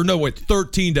 years? Or no, wait,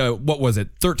 13 to, what was it?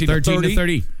 13 to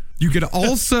 30? You could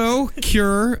also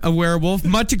cure a werewolf,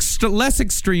 much less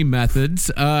extreme methods.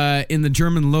 In the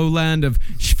German lowland of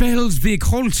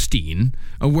Schleswig-Holstein,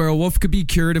 a werewolf could be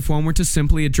cured if one were to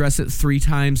simply address it 3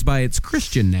 times by its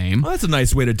Christian name. Oh, that's a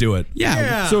nice way to do it.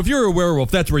 Yeah. So if you're a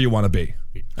werewolf, that's where you want to be.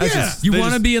 You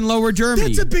want to be in Lower Germany.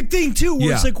 That's a big thing too.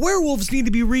 Where it's Yeah. like werewolves need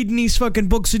to be reading these fucking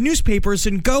books and newspapers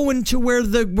and going to where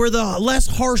the less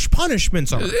harsh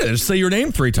punishments are. Yeah, just say your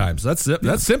name 3 times. That's it.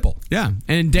 That's simple. Yeah,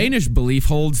 and Danish belief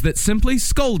holds that simply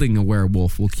scolding a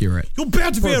werewolf will cure it. You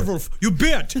bet, werewolf. You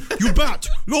bet. You bet.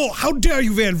 Oh, how dare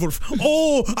you, werewolf.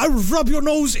 Oh, I will rub your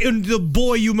nose in the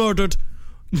boy you murdered.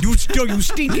 You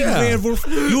stinking werewolf.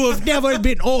 You have never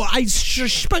been. Oh, I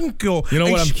spunk you. You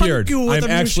know what? I'm cured. I'm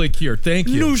actually cured. Thank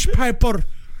you. Newspaper.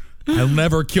 I'll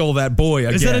never kill that boy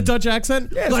again. Is that a Dutch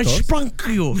accent? Yeah, I it's close. spunk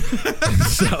you.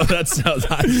 So that sounds.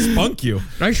 I spunk you.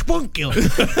 I spunk you.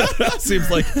 Seems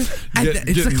like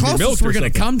It's the closest we're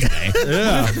going to come today.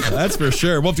 Yeah, that's for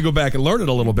sure. We'll have to go back and learn it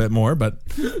a little bit more, but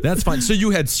that's fine. So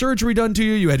you had surgery done to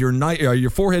you. You had your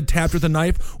forehead tapped with a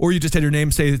knife, or you just had your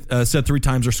name said 3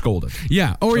 times or scolded.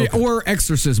 Yeah, or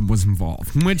exorcism was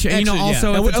involved, which also And at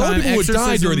the a lot time, of people would die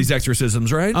exorcism- during these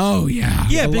exorcisms, right? Oh yeah,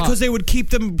 Yeah, a lot. because they would keep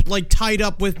them like tied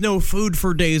up with no food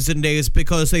for days and days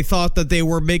because they thought that they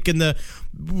were making the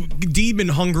demon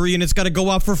hungry and it's got to go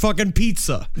out for fucking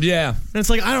pizza. Yeah. And it's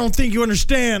like, I don't think you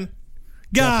understand.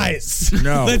 Guys,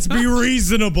 No. let's be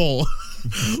reasonable.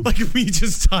 Like we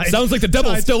just tied. Sounds like the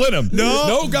devil's still in him.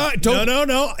 No, God, don't.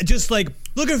 No. Just like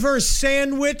looking for a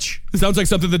sandwich. Sounds like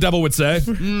something the devil would say.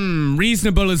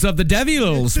 reasonable is of the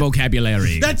devil's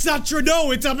vocabulary. That's not true.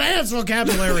 No, it's a man's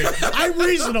vocabulary. I'm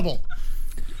reasonable.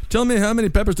 Tell me, how many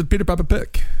peppers did Peter Piper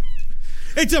pick?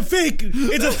 It's a fake.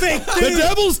 It's a fake thing. The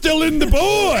devil's still in the boy.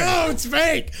 Oh, it's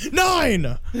fake.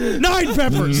 9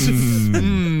 peppers.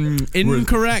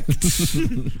 Incorrect.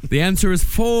 The answer is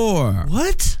 4.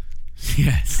 What?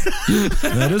 Yes.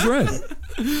 That is right.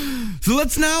 So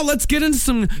let's get into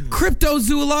some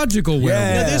cryptozoological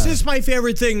werewolves. Now, this is my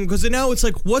favorite thing because now it's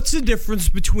like, what's the difference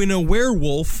between a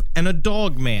werewolf and a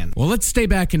dog man? Well, let's stay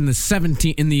back in the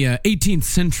 18th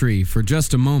century for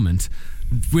just a moment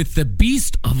with the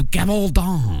beast of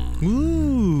Gavaldon.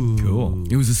 Ooh. Cool.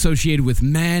 It was associated with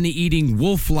man-eating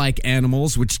wolf-like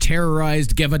animals, which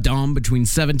terrorized Gavaldon between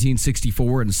 1764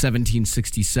 and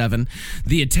 1767.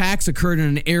 The attacks occurred in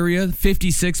an area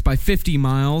 56 by 50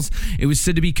 miles. It was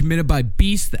said to be committed by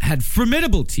beasts that had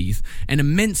formidable teeth and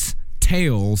immense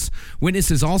tails.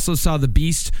 Witnesses also saw the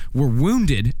beasts were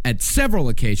wounded at several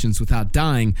occasions without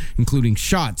dying, including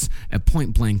shots at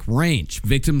point-blank range.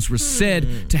 Victims were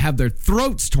said to have their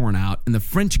throats torn out, and the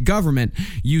French government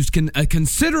used a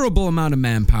considerable amount of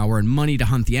manpower and money to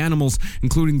hunt the animals,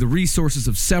 including the resources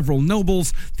of several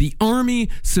nobles, the army,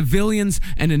 civilians,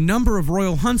 and a number of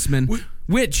royal huntsmen,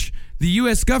 which the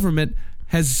U.S. government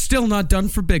has still not done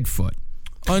for Bigfoot.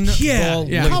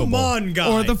 Yeah. Come on,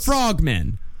 guys. Or the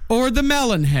frogmen. Or the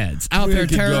melon heads out there could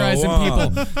go terrorizing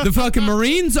on. people. The fucking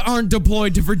Marines aren't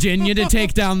deployed to Virginia to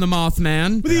take down the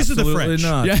Mothman. These are the Absolutely French.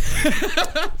 not.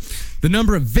 Yeah. The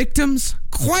number of victims,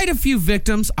 quite a few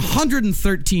victims,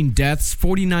 113 deaths,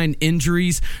 49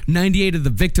 injuries, 98 of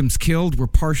the victims killed were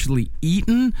partially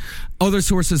eaten. Other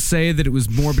sources say that it was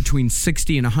more between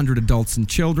 60 and 100 adults and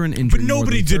children. But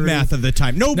nobody did math at the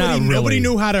time. Nobody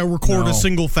knew how to record a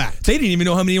single fact. They didn't even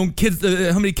know how many kids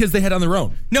they had on their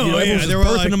own. No, everyone was they just were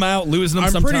birthing like, them out, losing them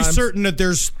I'm sometimes. pretty certain that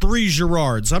there's 3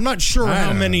 Girards. I'm not sure how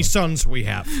don't many know. sons we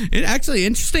have. It actually,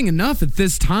 interesting enough, at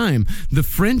this time, the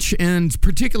French and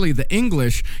particularly the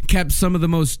English kept some of the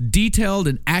most detailed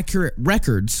and accurate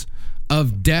records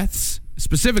of deaths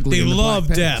specifically. They in the love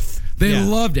Black Page. death. They Yeah.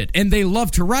 loved it, and they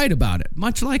loved to write about it,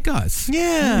 much like us.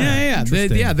 Yeah.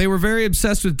 They were very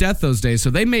obsessed with death those days,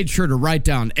 so they made sure to write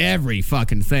down every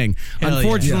fucking thing. Hell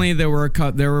Unfortunately, there were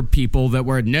people that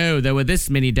were there were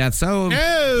this many deaths. Oh,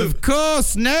 No. of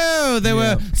course, no, there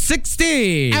were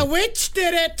 60. A witch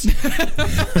did it.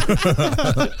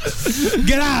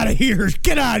 Get out of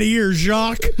here,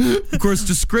 Jacques. Of course,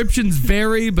 descriptions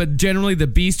vary, but generally the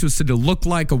beast was said to look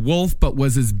like a wolf, but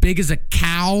was as big as a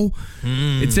cow.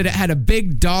 It said it had a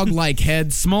big dog-like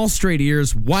head, small straight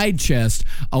ears, wide chest,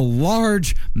 a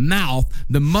large mouth.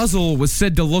 The muzzle was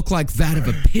said to look like that of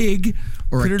a pig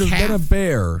or Could a it have calf. been a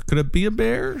bear? Could it be a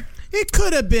bear? It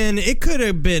could have been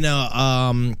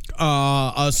a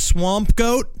swamp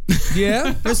goat.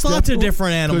 Yeah. There's lots of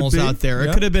different animals Could be. out there. It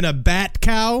Yeah. could have been a bat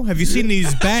cow. Have you seen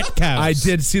these bat cows? I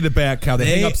did see the bat cow. They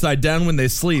hang They- upside down when they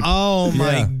sleep. Oh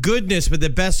my Yeah. goodness. But the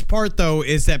best part though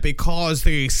is that because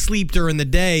they sleep during the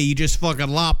day, you just fucking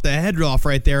lop the head off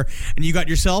right there and you got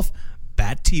yourself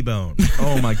bat T-bone.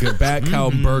 Oh my good. Bat cow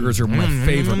burgers are my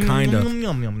favorite kind of. Yum,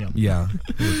 yum, yum. Yeah.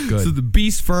 Good. So the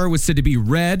beast fur was said to be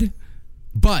red,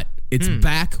 but its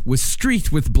back was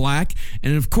streaked with black,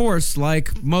 and of course,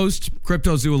 like most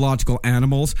cryptozoological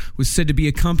animals, was said to be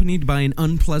accompanied by an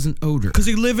unpleasant odor. Because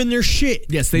they live in their shit.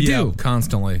 Yes, they Yeah, do.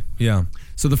 constantly. Yeah.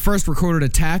 So the first recorded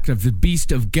attack of the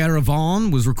beast of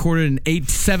Garavan was recorded in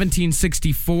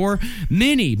 1764.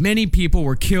 Many people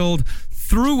were killed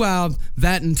throughout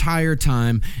that entire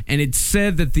time, and it's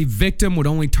said that the victim would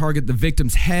only target the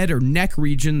victim's head or neck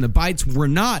region. The bites were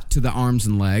not to the arms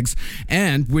and legs,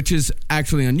 and which is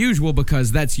actually unusual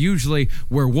because that's usually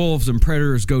where wolves and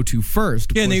predators go to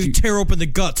first. Yeah, and they tear open the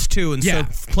guts too and Yeah.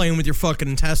 start playing with your fucking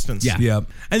intestines. Yeah. Yep.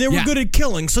 And they were Yeah. good at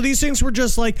killing. So these things were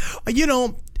just like,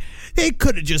 it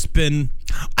could have just been,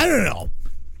 I don't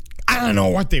know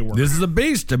what they were. This is a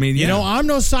beast. I mean, You know, I'm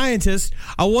no scientist.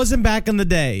 I wasn't back in the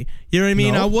day. You know what I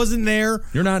mean? No. I wasn't there.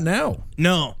 You're not now.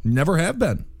 No. Never have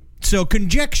been. So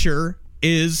conjecture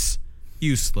is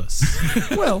useless.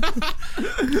 Well,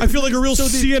 I feel like a real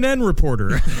CNN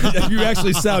reporter. you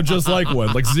actually sound just like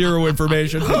one. Like zero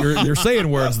information. You're saying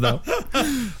words, though.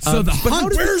 So the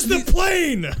hunt. Where's the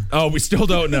plane? Oh, we still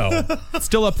don't know. It's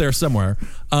still up there somewhere.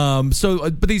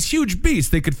 But these huge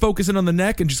beasts, they could focus in on the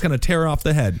neck and just kind of tear off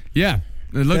the head. Yeah.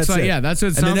 It looks like, it. that's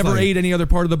what it And they sounds never like. ate any other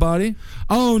part of the body?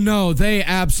 Oh, no, they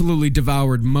absolutely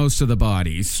devoured most of the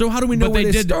bodies. So how do we know But where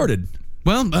they did- started?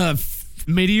 Well,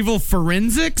 medieval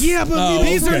forensics? Yeah, but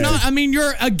these okay. are not,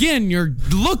 you're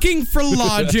looking for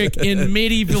logic in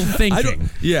medieval thinking.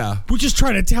 Yeah. we're just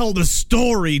trying to tell the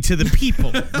story to the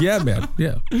people. Yeah, man.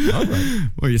 Yeah. All right.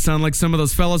 Well, you sound like some of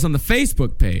those fellas on the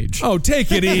Facebook page. Oh,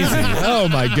 take it easy. Oh,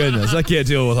 my goodness. I can't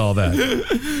deal with all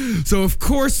that. So, of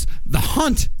course, the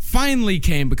hunt finally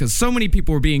came because so many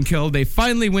people were being killed. They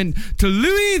finally went to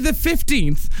Louis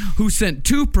XV, who sent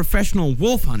 2 professional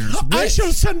wolf hunters. I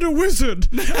shall send a wizard,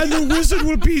 and the wizard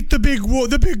will beat the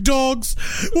big dogs.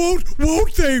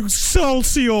 Won't they,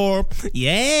 Excelsior?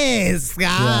 Yes,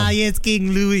 yes,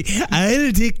 King Louis.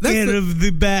 I'll take care of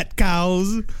the bat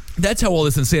cows. That's how all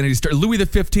this insanity started. Louis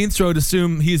XV, so I would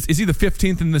assume is he the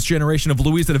 15th in this generation of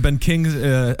Louis that have been kings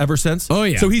ever since? Oh,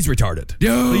 yeah. So he's retarded.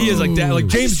 Yo. He is like that. Like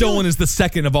James So- Dolan is the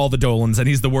second of all the Dolans, and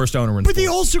he's the worst owner in But they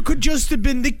sports. also could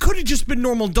have just been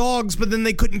normal dogs, but then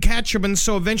they couldn't catch them, and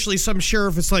so eventually some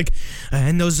sheriff is like,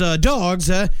 and those dogs,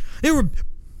 they were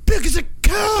big as a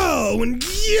cow, and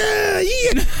yeah,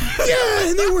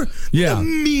 and they were Yeah.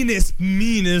 the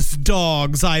meanest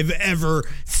dogs I've ever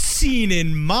seen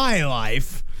in my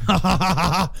life.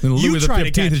 And Louis You try to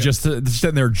XV catch is him. just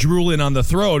sitting there drooling on the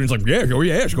throne. He's like, yeah, oh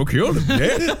yes, go kill him.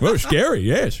 Yeah, well, scary,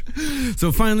 yes.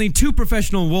 So finally, 2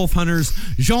 professional wolf hunters,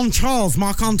 Jean-Charles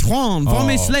Marc-Antoine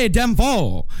Vomisley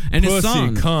Demvaux and his Pussy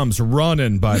son. comes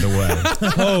running, by the way.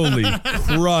 Holy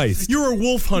Christ. You're a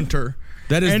wolf hunter.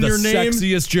 That is And the your name?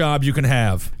 sexiest job you can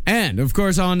have. And, of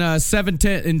course, in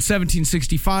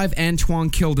 1765, Antoine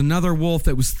killed another wolf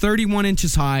that was 31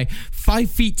 inches high, 5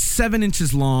 feet 7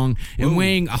 inches long, and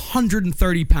weighing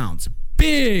 130 pounds.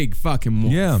 Big fucking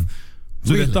wolf. Yeah.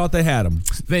 So Really? they thought they had him.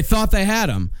 They thought they had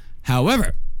him.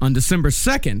 However, on December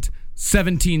 2nd,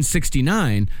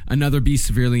 1769, another beast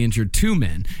severely injured 2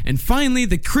 men. And finally,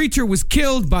 the creature was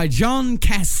killed by Jean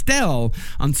Castel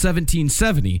on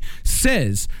 1770.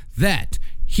 Says that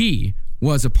he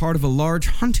was a part of a large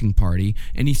hunting party,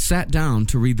 and he sat down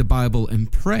to read the Bible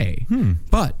and pray.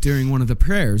 But during one of the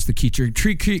prayers,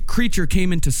 the creature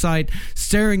came into sight,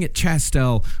 staring at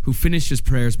Chastel, who finished his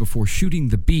prayers before shooting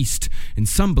the beast. And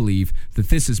some believe that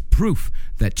this is proof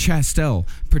that Chastel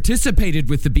participated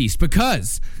with the beast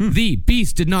because the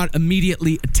beast did not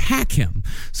immediately attack him.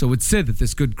 So it's said that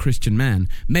this good Christian man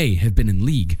may have been in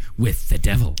league with the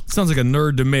devil. Sounds like a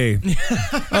nerd to me.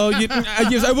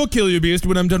 Yes, I will kill you, beast,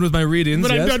 when I'm done with my readings.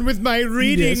 I'm done with my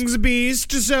readings,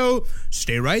 beast. So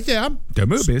stay right there. Don't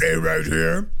move, beast. Stay right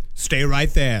here. Stay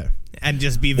right there. And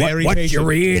just be very patient. What you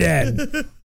reading?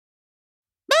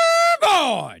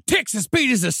 Boy, Texas Pete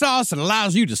is a sauce that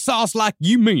allows you to sauce like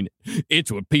you mean it.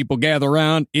 It's what people gather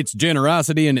around, it's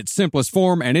generosity in its simplest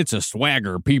form, and it's a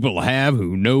swagger people have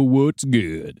who know what's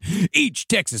good. Each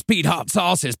Texas Pete hot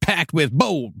sauce is packed with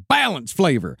bold, balanced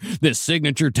flavor. This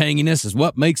signature tanginess is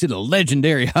what makes it a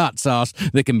legendary hot sauce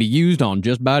that can be used on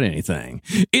just about anything.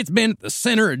 It's been at the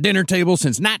center of dinner tables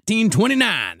since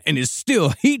 1929 and is still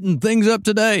heating things up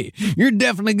today. You're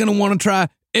definitely going to want to try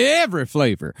every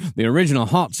flavor. The original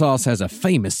hot sauce has a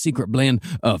famous secret blend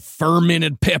of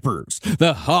fermented peppers.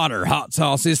 The hotter hot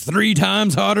sauce is 3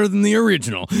 times hotter than the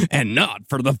original, and not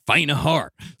for the faint of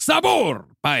heart. Sabor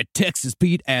by Texas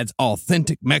Pete adds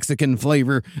authentic Mexican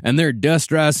flavor, and their dust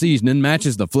dry seasoning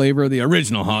matches the flavor of the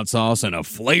original hot sauce in a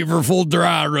flavorful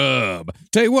dry rub.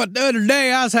 Tell you what, the other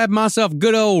day I was having myself a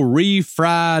good old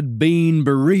refried bean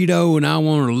burrito, and I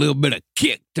wanted a little bit of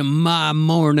kick to my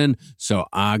morning, so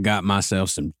I got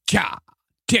myself some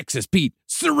Texas Pete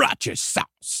sriracha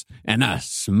sauce, and I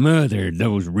smothered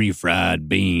those refried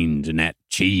beans and that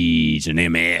cheese and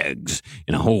them eggs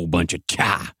and a whole bunch of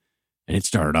chai, and it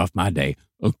started off my day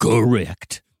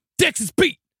correct. Texas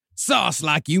Pete, sauce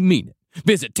like you mean it.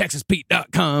 Visit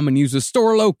TexasPete.com and use the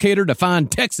store locator to find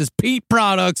Texas Pete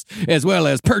products as well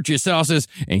as purchase sauces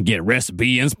and get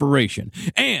recipe inspiration.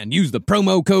 And use the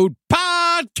promo code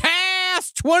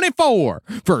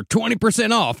PODCAST24 for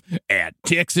 20% off at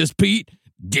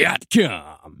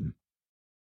TexasPete.com.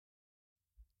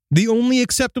 The only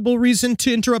acceptable reason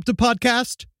to interrupt a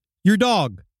podcast? Your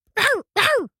dog.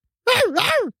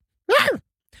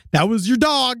 That was your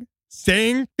dog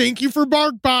saying thank you for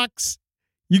BarkBox.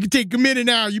 You can take a minute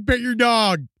now. You pet your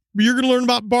dog. But you're going to learn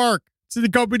about Bark. It's the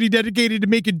company dedicated to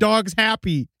making dogs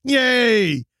happy.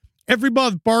 Yay! Every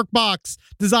month, BarkBox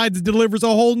designs and delivers a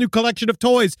whole new collection of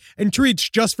toys and treats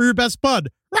just for your best bud.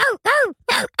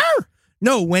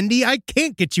 No, Wendy, I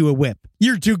can't get you a whip.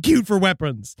 You're too cute for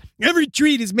weapons. Every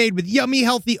treat is made with yummy,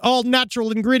 healthy,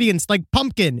 all-natural ingredients like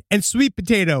pumpkin and sweet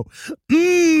potato.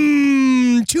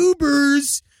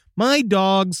 Tubers. My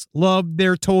dogs love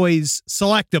their toys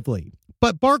selectively,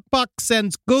 but BarkBox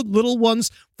sends good little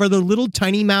ones for their little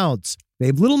tiny mouths. They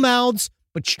have little mouths,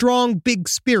 but strong, big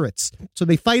spirits. So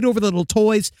they fight over the little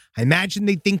toys. I imagine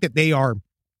they think that they are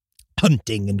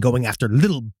hunting and going after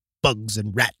little bugs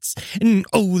and rats. And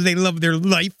they love their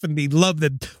life, and they love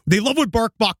what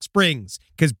BarkBox brings,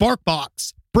 because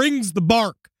BarkBox brings the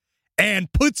bark and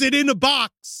puts it in a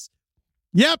box.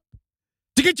 Yep.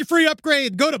 To get your free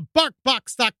upgrade, go to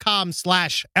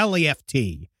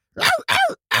barkbox.com/LEFT.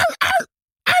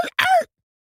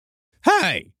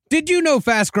 Hey, did you know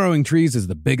Fast Growing Trees is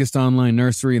the biggest online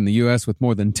nursery in the U.S. with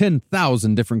more than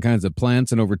 10,000 different kinds of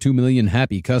plants and over 2 million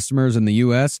happy customers in the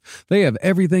U.S.? They have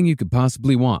everything you could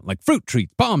possibly want, like fruit trees,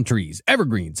 palm trees,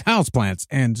 evergreens, houseplants,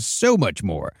 and so much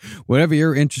more. Whatever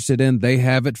you're interested in, they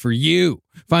have it for you.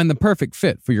 Find the perfect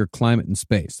fit for your climate and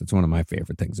space. That's one of my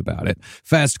favorite things about it.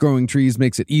 Fast Growing Trees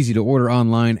makes it easy to order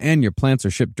online, and your plants are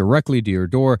shipped directly to your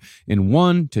door in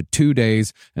 1 to 2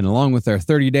 days. And along with their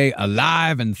 30-day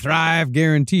Alive and Thrive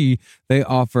guarantee, they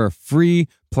offer free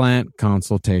plant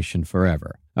consultation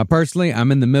forever. Now, personally,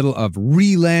 I'm in the middle of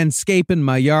re-landscaping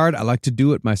my yard. I like to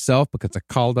do it myself because I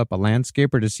called up a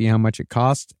landscaper to see how much it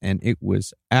costs, and it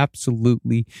was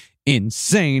absolutely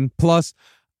insane. Plus,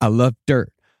 I love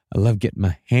dirt. I love getting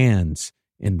my hands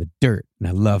in the dirt, and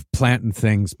I love planting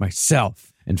things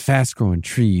myself. And Fast Growing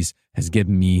Trees has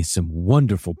given me some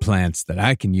wonderful plants that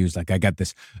I can use. Like I got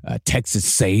this Texas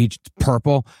sage, it's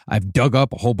purple. I've dug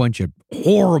up a whole bunch of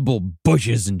horrible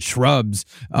bushes and shrubs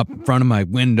up in front of my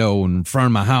window and in front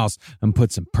of my house and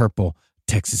put some purple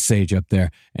Texas sage up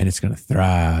there, and it's going to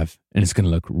thrive, and it's going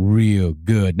to look real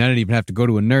good. And I didn't even have to go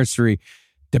to a nursery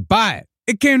to buy it.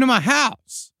 It came to my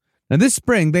house. Now, this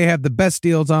spring, they have the best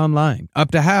deals online,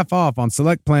 up to half off on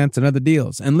select plants and other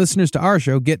deals. And listeners to our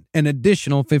show get an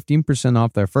additional 15%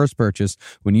 off their first purchase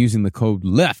when using the code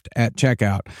LEFT at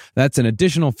checkout. That's an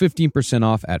additional 15%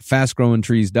 off at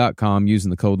fastgrowingtrees.com using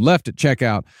the code LEFT at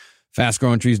checkout.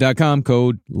 Fastgrowingtrees.com,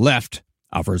 code LEFT.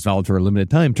 Offer is valid for a limited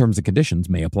time. Terms and conditions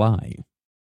may apply.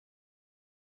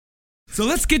 So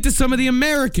let's get to some of the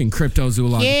American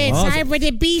cryptozoological. Yeah, time for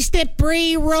the Beast at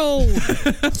Bray Road.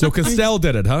 So Castell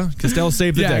did it, huh? Castell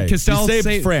saved the day. Castell He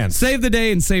saved France. Saved the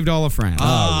day and saved all of France.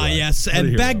 Yes,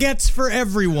 and baguettes for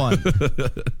everyone.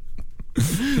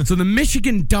 So the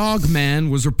Michigan Dog Man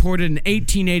was reported in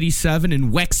 1887 in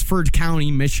Wexford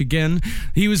County, Michigan.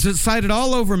 He was sighted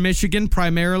all over Michigan,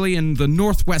 primarily in the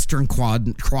northwestern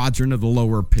quadrant of the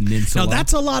Lower Peninsula. Now,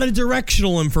 that's a lot of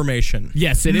directional information.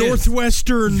 Yes, it is.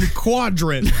 Northwestern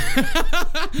quadrant of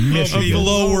the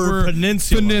Lower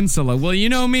Peninsula. Well, you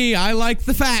know me. I like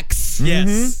the facts.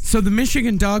 Yes. So the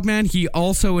Michigan Dog Man, he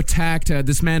also attacked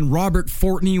this man, Robert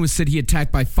Fortney, was said he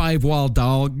attacked by 5 wild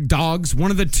dogs.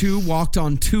 One of the two walked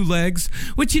on 2 legs,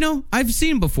 which, I've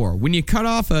seen before. When you cut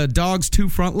off a dog's 2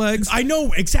 front legs, I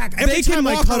know, exactly. They can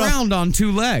walk around on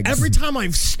 2 legs. Every time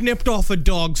I've snipped off a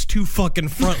dog's 2 fucking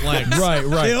front legs, right.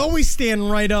 They always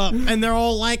stand right up, and they're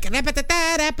all like, and they'll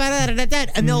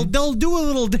do a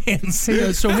little dance.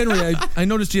 Hey, so Henry, I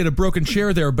noticed you had a broken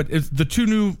chair there, but if the 2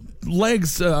 new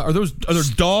legs are those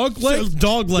dog legs?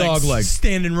 Dog legs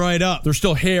standing right up. There's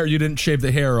still hair. You didn't shave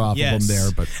the hair off of them there,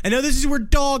 but I know this is where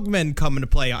dog men come into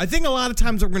play. I think a lot of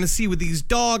times what we're going to see with these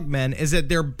dog men is that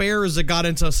they're bears that got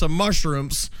into some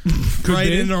mushrooms,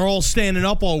 right? And they're all standing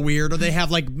up all weird, or they have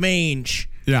like mange.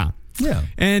 Yeah.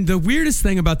 And the weirdest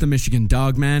thing about the Michigan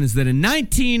Dog Man is that in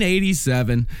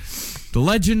 1987, the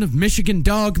legend of Michigan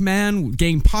Dog Man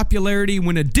gained popularity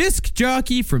when a disc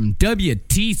jockey from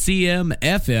WTCM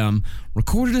FM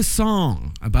recorded a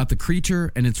song about the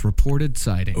creature and its reported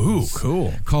sightings. Ooh,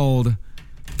 cool. Called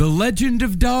The Legend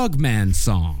of Dog Man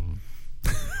Song.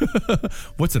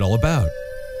 What's it all about?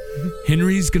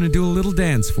 Henry's going to do a little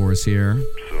dance for us here.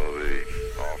 So the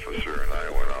officer and I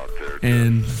went out there.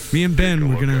 And me and Ben,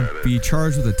 we're going to be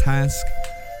charged with a task.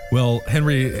 Well,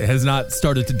 Henry has not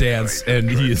started to dance, and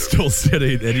he is still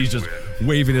sitting, and he's just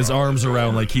waving his arms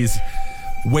around like he's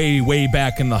way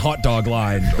back in the hot dog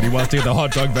line. But he wants to get the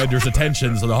hot dog vendor's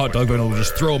attention, so the hot dog vendor will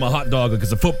just throw him a hot dog like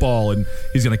it's a football, and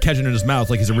he's going to catch it in his mouth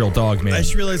like he's a real dog, man. I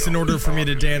just realized in order for me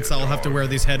to dance, I'll have to wear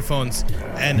these headphones,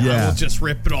 and I will just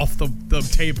rip it off the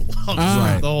table.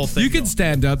 The whole thing. You can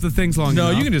stand up. The thing's long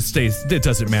enough. No, you can just stay. It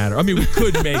doesn't matter. I mean, we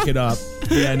could make it up.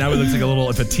 Yeah, now it looks like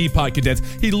if a teapot could dance.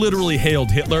 He literally hailed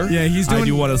Hitler. Yeah, he's doing... I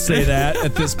do want to say that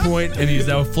at this point, and he's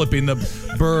now flipping the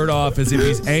bird off as if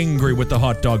he's angry with the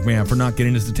hot dog man for not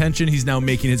getting his attention. He's now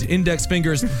making his index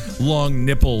fingers long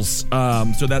nipples.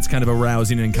 So that's kind of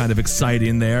arousing and kind of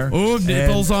exciting there. Oh,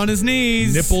 nipples on his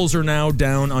knees. Nipples are now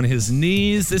down on his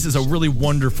knees. This is a really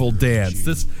wonderful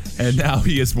dance. And now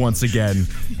he is once again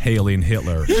hailing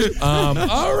Hitler.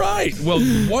 All right. Well,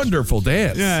 wonderful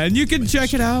dance. Yeah, and you can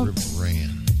check it out.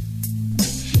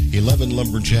 11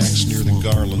 lumberjacks near the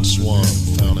Garland Swamp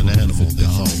found an animal they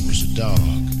thought was a dog.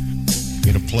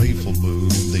 In a playful mood,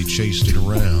 they chased it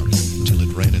around until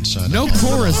it ran inside. No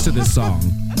chorus to this song.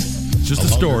 Just a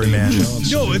story, man.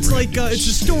 No, it's like it's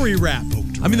a story rap.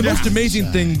 I mean, the most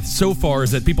amazing thing so far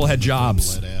is that people had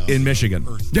jobs in Michigan.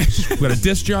 We got a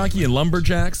disc jockey and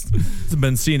lumberjacks. It's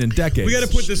been seen in decades. We got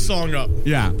to put this song up.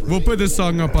 Yeah, we'll put this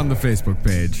song up on the Facebook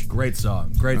page. Great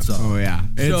song. Great song. Oh, yeah.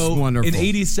 It's wonderful. In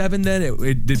 87, then,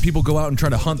 did people go out and try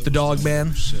to hunt the dog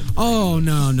man? Oh,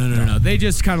 no. They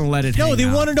just kind of let it hang No, they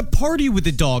out. wanted to party with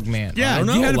the dog man. Yeah, I don't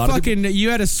know. you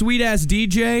had a sweet-ass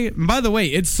DJ. And by the way,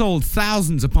 it sold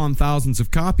thousands upon thousands of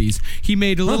copies. He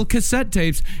made little cassette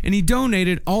tapes, and he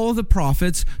donated all of the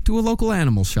profits to a local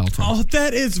animal shelter. Oh,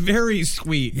 that is very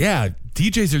sweet. Yeah,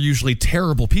 DJs are usually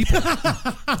terrible people.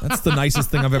 That's the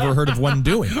nicest thing I've ever heard of one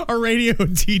doing. A radio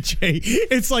DJ.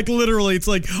 It's like literally, it's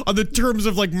like on the terms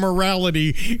of like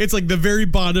morality, it's like the very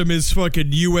bottom is fucking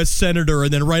U.S. Senator,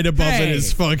 and then right above it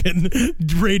is fucking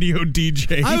radio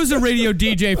DJ. I was a radio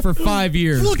DJ for 5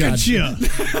 years. Look at you.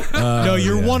 No,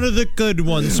 you're one of the good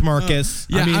ones, Marcus.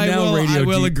 Yeah, I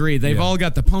will agree. They've all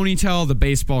got the ponytail, the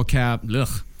baseball cap. Ugh.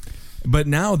 But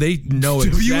now they know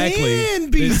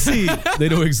exactly. WNBC. They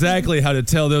know exactly how to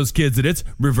tell those kids that it's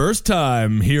reverse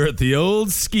time here at the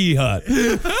old ski hut,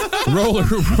 roller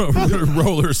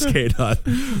skate hut.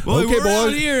 Well, okay, we're out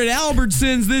boys. here at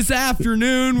Albertsons this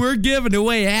afternoon. We're giving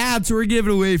away hats. We're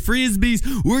giving away frisbees.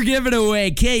 We're giving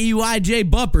away KUIJ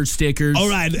bumper stickers. All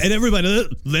right, and everybody,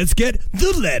 let's get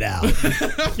the let out.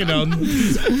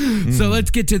 So let's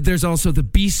get to. There's also the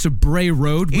Beasts of Bray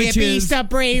Road, which is Beast of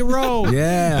Bray Road.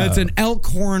 Yeah, that's in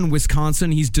Elkhorn,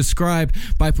 Wisconsin. He's described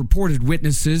by purported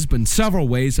witnesses, but in several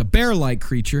ways, a bear-like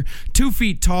creature, 2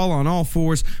 feet tall on all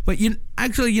fours. But you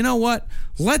know what?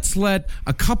 Let's let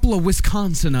a couple of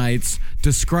Wisconsinites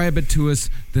describe it to us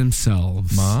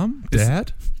themselves. Mom,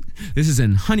 Dad. This is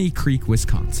in Honey Creek,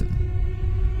 Wisconsin.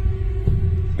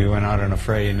 We went out on a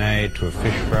Friday night to a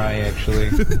fish fry, actually.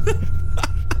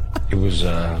 It was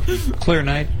a clear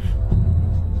night.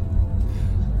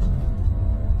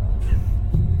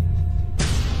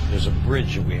 There's a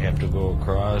bridge that we have to go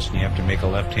across, and you have to make a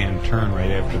left-hand turn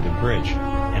right after the bridge.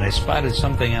 And I spotted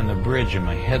something on the bridge in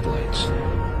my headlights.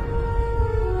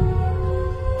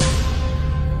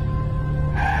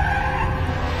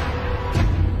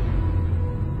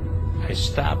 I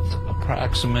stopped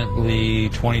approximately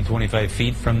 20-25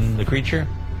 feet from the creature.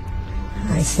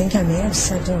 I think I may have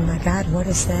said to him, my God, what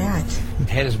is that?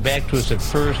 Had his back to us at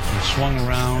first and swung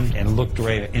around and looked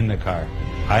right in the car.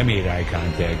 I made eye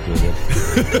contact with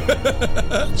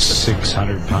it.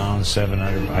 600 pounds,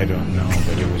 700, I don't know,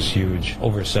 but it was huge.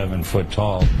 Over 7 foot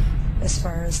tall. As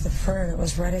far as the fur, it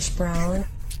was reddish brown.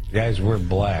 The eyes were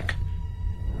black.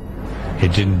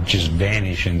 It didn't just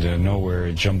vanish into nowhere.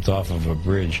 It jumped off of a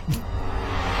bridge.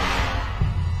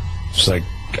 It's like,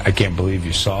 I can't believe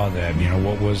you saw that. You know,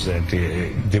 what was that?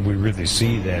 Did we really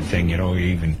see that thing? You know,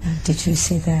 even. Did you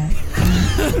see that?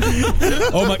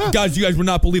 Oh my guys, you guys would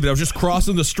not believe it. I was just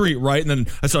crossing the street, right? And then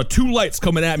I saw 2 lights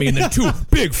coming at me, and then 2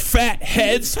 big fat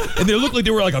heads, and they looked like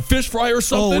they were like a fish fry or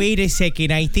something. Oh, wait a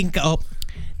second. I think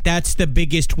that's the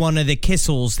biggest one of the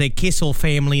Kissels, the Kissel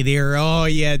family there. Oh,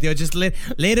 yeah. They'll just let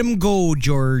him go,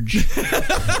 George.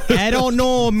 I don't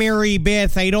know, Mary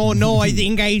Beth. I don't know. I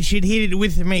think I should hit it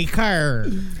with my car.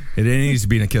 It ain't easy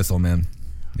being a Kissel, man.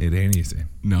 It ain't easy.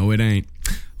 No, it ain't.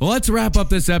 Well, let's wrap up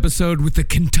this episode with the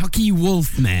Kentucky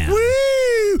Wolfman.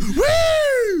 Woo!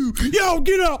 Woo! Yo,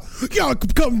 get up. Y'all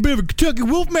come a bit of a Kentucky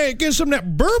Wolfman. Get some of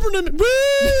that bourbon in it.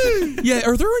 Woo! Yeah,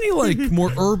 are there any, like,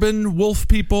 more urban wolf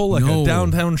people? Like a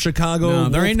downtown Chicago No,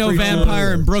 there ain't no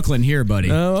vampire in Brooklyn here,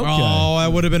 buddy. Oh, okay. Oh,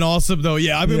 that would have been awesome, though.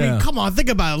 Yeah, I mean, come on. Think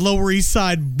about it. Lower East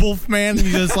Side Wolfman.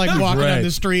 He's just, like, walking down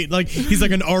the street. Like, he's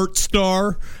like an art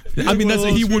star. I mean,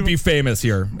 he would be famous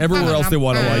here. Everywhere else they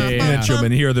want to mention him,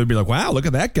 and here they'd be like, "Wow, look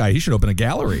at that guy! He should open a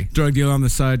gallery." Drug deal on the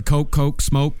side: coke,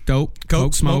 smoke, dope,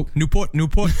 coke, smoke, Newport.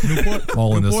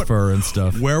 All in his fur and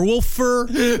stuff. Werewolf fur.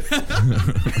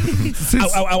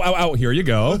 Ow! Here you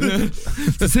go.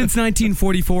 Since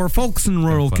 1944, folks in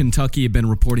rural Kentucky have been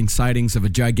reporting sightings of a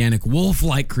gigantic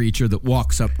wolf-like creature that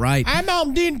walks upright. My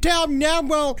mom didn't tell me that.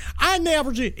 Well, I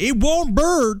never said it wasn't a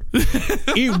bird.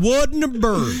 It wasn't a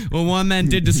bird. Well, one man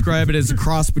did describe it as a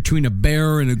cross between a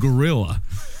bear and a gorilla.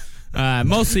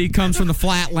 Mostly it comes from the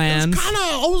flatlands.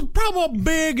 It was probably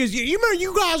big as you remember.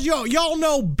 You guys, y'all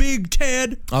know Big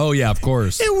Ted. Oh yeah, of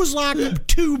course. It was like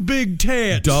 2 Big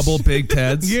Teds, double Big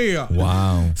Teds. Yeah.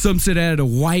 Wow. Some said it had a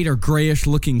white or grayish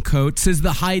looking coat. Says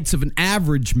the heights of an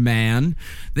average man.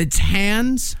 Its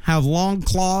hands have long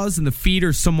claws and the feet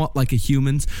are somewhat like a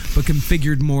human's, but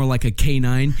configured more like a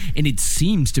canine. And it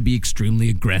seems to be extremely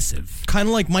aggressive. Kind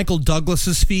of like Michael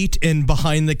Douglas's feet in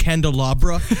Behind the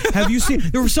Candelabra. Have you seen?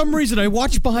 There was some reason I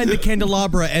watched Behind the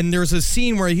Candelabra, and there's a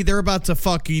scene where they're about to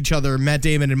fuck each other, Matt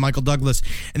Damon and Michael Douglas,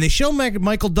 and they show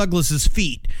Michael Douglas's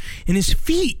feet, and his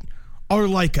feet are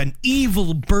like an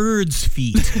evil bird's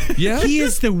feet. Yeah, he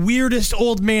is the weirdest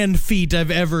old man feet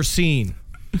I've ever seen.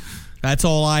 That's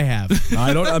all I have.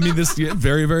 This is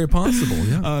very, very possible.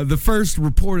 Yeah. The first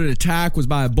reported attack was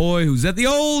by a boy who's at the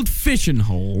old fishing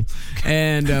hole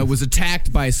and was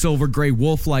attacked by a silver gray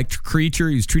wolf-like creature.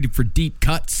 He was treated for deep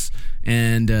cuts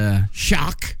and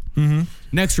shock. Mm-hmm.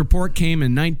 Next report came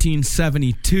in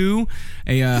 1972.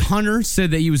 A hunter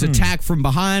said that he was attacked from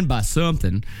behind by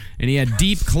something, and he had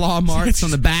deep claw marks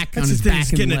on the back, on his back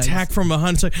and getting legs. attacked from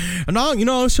behind.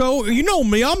 And so you know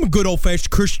me, I'm a good old-fashioned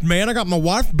Christian man. I got my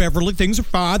wife Beverly. Things are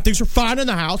fine. Things are fine in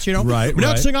the house. You know. Right.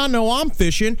 Next thing I know, I'm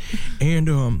fishing,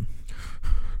 and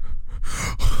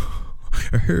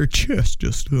her chest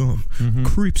just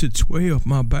creeps its way up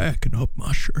my back and up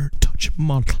my shirt, touching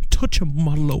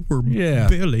my lower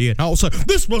belly, and I was like,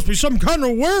 "This must be some kind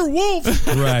of werewolf."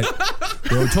 Right.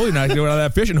 Well, totally not going out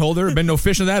of that fishing hole. There have been no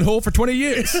fish in that hole for 20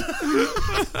 years.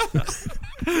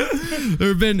 There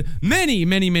have been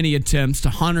many attempts to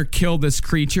hunt or kill this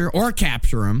creature or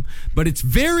capture him, but it's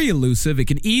very elusive. It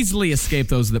can easily escape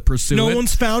those that pursue it. No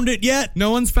one's found it yet.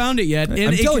 No one's found it yet.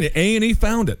 I'm telling you, A&E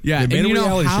found it. Yeah, they made and a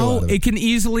reality show how out of it can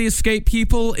easily escape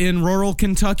people in rural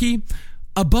Kentucky?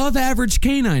 Above average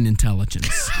canine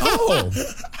intelligence. Oh.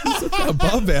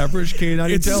 Above average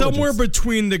canine It's intelligence. somewhere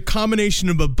between the combination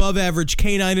of above average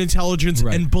canine intelligence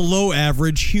and below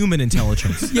average human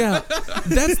intelligence. Yeah,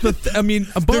 that's above They're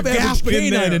average gapping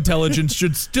canine there. intelligence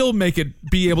should still make it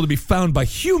be able to be found by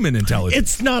human intelligence.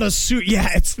 It's not a suit. Yeah,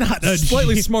 it's not a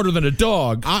slightly smarter than a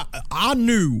dog. I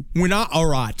knew when all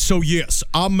right, so yes,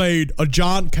 I made a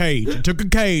giant cage. I took a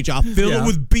cage, I filled it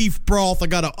with beef broth. I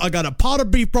got a pot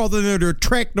of beef broth in there to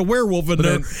attract the werewolf in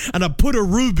there, and I put a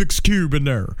Rubik's Cube in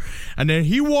there. And then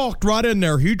he walked right in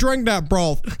there. He drank that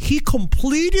broth. He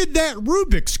completed that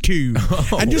Rubik's Cube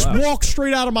and just walked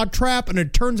straight out of my trap. And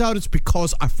it turns out it's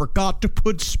because I forgot to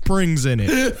put springs in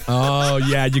it. Oh,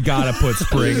 yeah, you got to put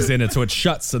springs in it so it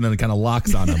shuts and then it kind of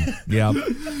locks on them. Yeah.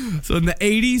 So in the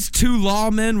 80s, 2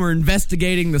 lawmen were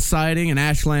investigating the sighting in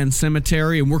Ashland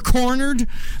Cemetery and were cornered.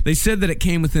 They said that it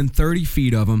came within 30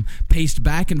 feet of them, paced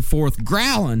back and forth,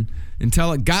 growling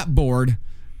until it got bored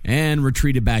and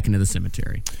retreated back into the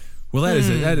cemetery. Well,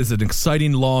 that is an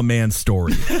exciting lawman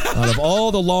story. Out of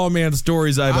all the lawman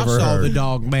stories I've ever heard. I saw the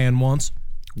dog man once.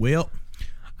 Well,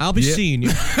 I'll be seeing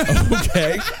you.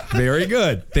 Okay. Very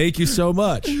good. Thank you so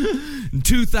much.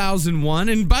 2001.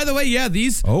 And by the way,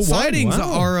 these sightings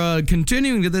are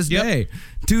continuing to this day.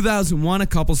 2001, a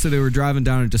couple said they were driving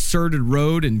down a deserted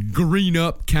road in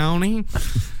Greenup County.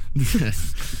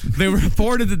 They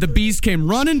reported that the beast came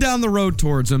running down the road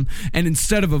towards them, and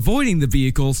instead of avoiding the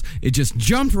vehicles, it just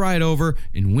jumped right over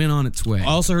and went on its way. I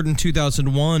also heard in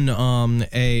 2001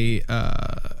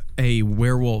 a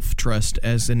werewolf dressed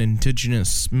as an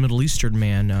indigenous Middle Eastern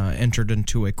man entered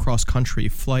into a cross-country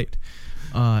flight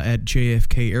at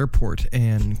JFK Airport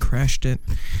and crashed it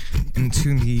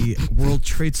into the World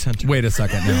Trade Center. Wait a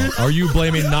second now. Are you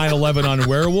blaming 9/11 on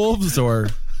werewolves, or...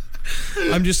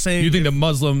 I'm just saying. You think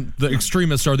the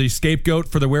extremists are the scapegoat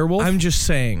for the werewolf? I'm just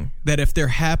saying that if there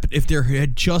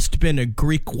had just been a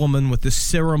Greek woman with a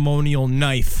ceremonial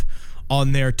knife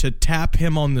on there to tap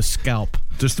him on the scalp,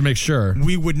 just to make sure,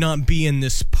 we would not be in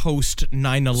this post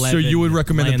 9/11. So you would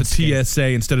recommend landscape. that the TSA,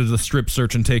 instead of the strip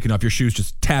search and taking off your shoes,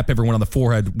 just tap everyone on the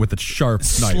forehead with a sharp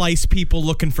knife. Slice people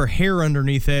looking for hair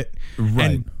underneath it,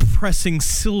 and pressing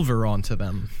silver onto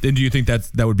them. Then do you think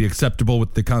that would be acceptable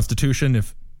with the Constitution?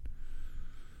 If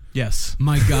yes.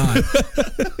 My God.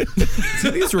 So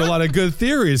these are a lot of good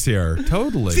theories here.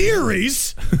 Totally.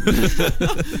 Theories?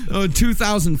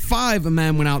 2005, a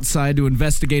man went outside to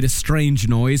investigate a strange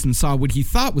noise and saw what he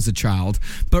thought was a child,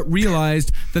 but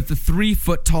realized that the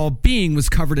 3-foot-tall being was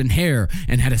covered in hair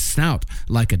and had a snout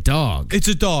like a dog. It's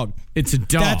a dog. It's a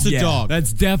dog. That's a dog.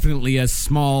 That's definitely a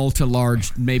small to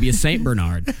large, maybe a St.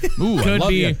 Bernard. Ooh, Could I love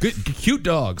be. good, cute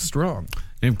dog, strong.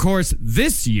 And of course,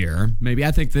 this year,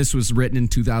 I think this was written in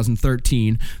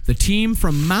 2013, the team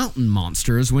from Mountain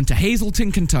Monsters went to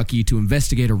Hazleton, Kentucky to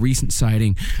investigate a recent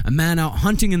sighting. A man out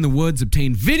hunting in the woods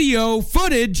obtained video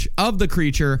footage of the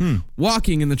creature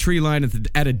walking in the tree line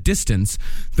at a distance.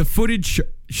 The footage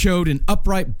showed an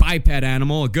upright biped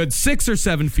animal, a good 6 or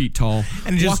 7 feet tall,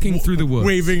 and walking through the woods.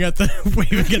 Waving at the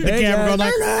camera, going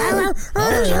like,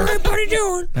 how's everybody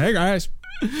doing? Hey, guys.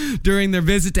 During their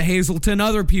visit to Hazleton,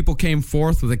 other people came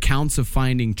forth with accounts of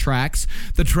finding tracks.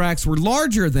 The tracks were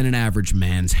larger than an average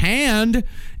man's hand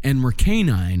and were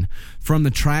canine. From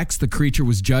the tracks, the creature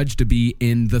was judged to be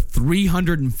in the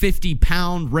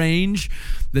 350-pound range.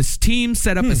 This team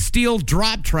set up a steel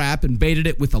drop trap and baited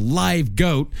it with a live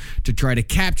goat to try to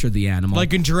capture the animal.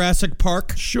 Like in Jurassic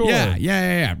Park? Sure.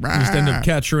 Yeah. Just end up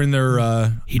capturing their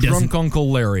drunk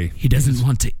Uncle Larry. He doesn't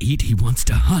want to eat, he wants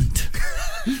to hunt.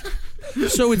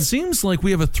 So it seems like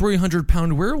we have a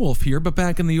 300-pound werewolf here, but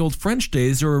back in the old French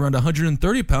days, they were around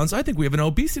 130 pounds. I think we have an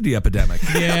obesity epidemic.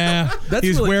 Yeah,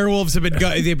 these werewolves have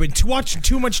they've been watching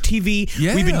too much TV.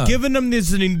 Yeah. We've been giving them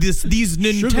these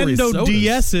Nintendo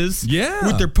DSs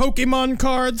with their Pokemon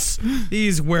cards.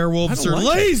 These werewolves are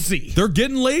lazy. They're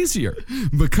getting lazier.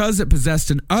 Because it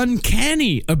possessed an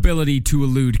uncanny ability to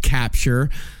elude capture.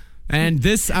 And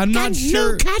this, I'm not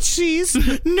sure.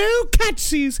 No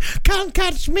catchies. Can't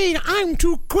catch me. I'm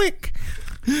too quick.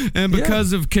 And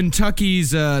because of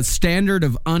Kentucky's standard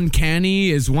of uncanny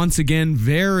is once again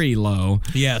very low.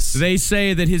 Yes. They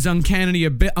say that his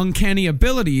uncanny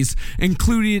abilities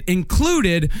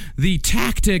included the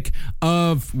tactic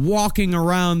of walking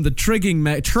around the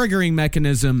triggering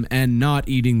mechanism and not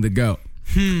eating the goat.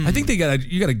 I think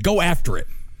you gotta go after it.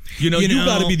 You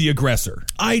got to be the aggressor.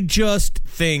 I just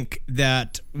think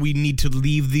that we need to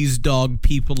leave these dog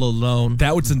people alone.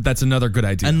 That's another good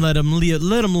idea. And let them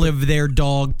live their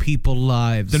dog people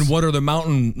lives. Then what are the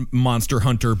mountain monster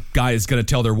hunter guys going to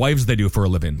tell their wives they do for a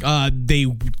living? They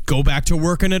go back to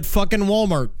working at fucking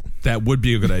Walmart. That would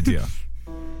be a good idea.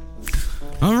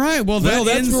 All right, well, Well,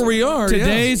 that's ends where we are,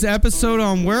 today's episode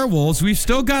on werewolves. We've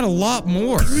still got a lot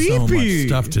more. So much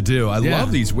stuff to do. I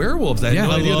love these werewolves. I had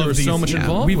no idea there was so much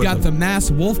involved. We've with got them. the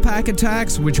mass wolf pack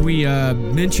attacks, which we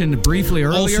mentioned briefly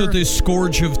earlier. Also, the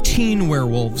scourge of teen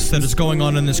werewolves that is going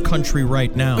on in this country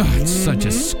right now. It's such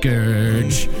a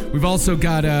scourge. We've also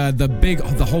got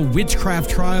the whole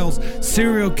witchcraft trials,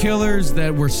 serial killers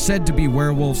that were said to be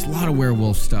werewolves. A lot of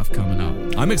werewolf stuff coming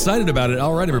up. I'm excited about it.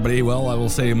 All right, everybody. Well, I will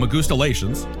say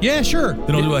Magustalations. Yeah, sure.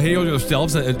 Then I'll do a hail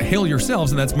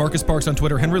yourselves, and that's Marcus Parks on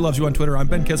Twitter. Henry Loves You on Twitter. I'm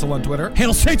Ben Kissel on Twitter.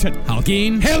 Hail Satan.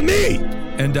 Halkeen. Hail me.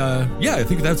 And I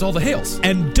think that's all the hails.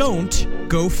 And don't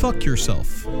go fuck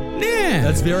yourself. Yeah.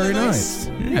 That's very nice.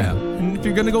 Yeah. And if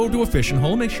you're going to go to a fishing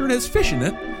hole, make sure it has fish in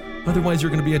it. Otherwise,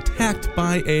 you're going to be attacked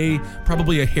by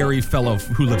probably a hairy fellow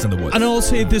who lives in the woods. And I'll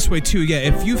say it this way, too. Yeah,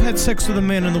 if you've had sex with a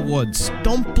man in the woods,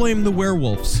 don't blame the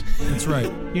werewolves. That's right.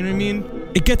 You know what I mean?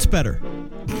 It gets better.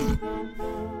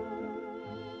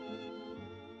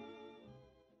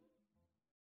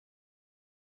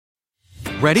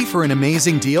 Ready for an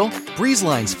amazing deal?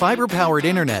 BreezeLine's fiber-powered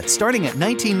internet starting at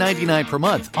 $19.99 per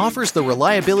month offers the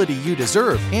reliability you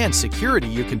deserve and security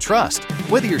you can trust.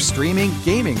 Whether you're streaming,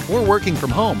 gaming, or working from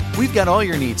home, we've got all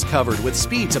your needs covered with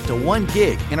speeds up to 1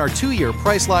 gig and our 2-year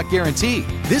price lock guarantee.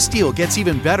 This deal gets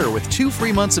even better with 2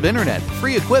 free months of internet,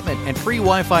 free equipment, and free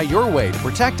Wi-Fi your way to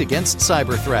protect against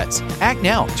cyber threats. Act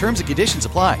now. Terms and conditions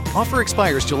apply. Offer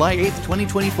expires July 8th,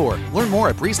 2024. Learn more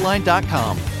at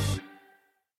breezeline.com.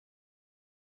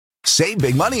 Save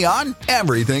big money on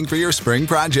everything for your spring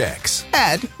projects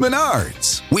at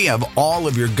Menards. We have all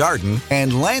of your garden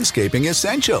and landscaping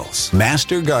essentials.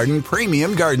 Master Garden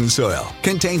Premium Garden Soil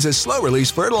contains a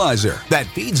slow-release fertilizer that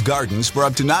feeds gardens for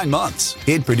up to 9 months.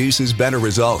 It produces better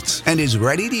results and is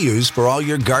ready to use for all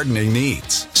your gardening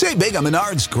needs. Save big on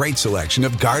Menards' great selection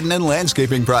of garden and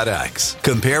landscaping products.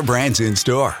 Compare brands in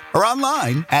store or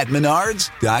online at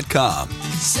menards.com.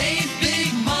 Save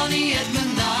big money at Menards.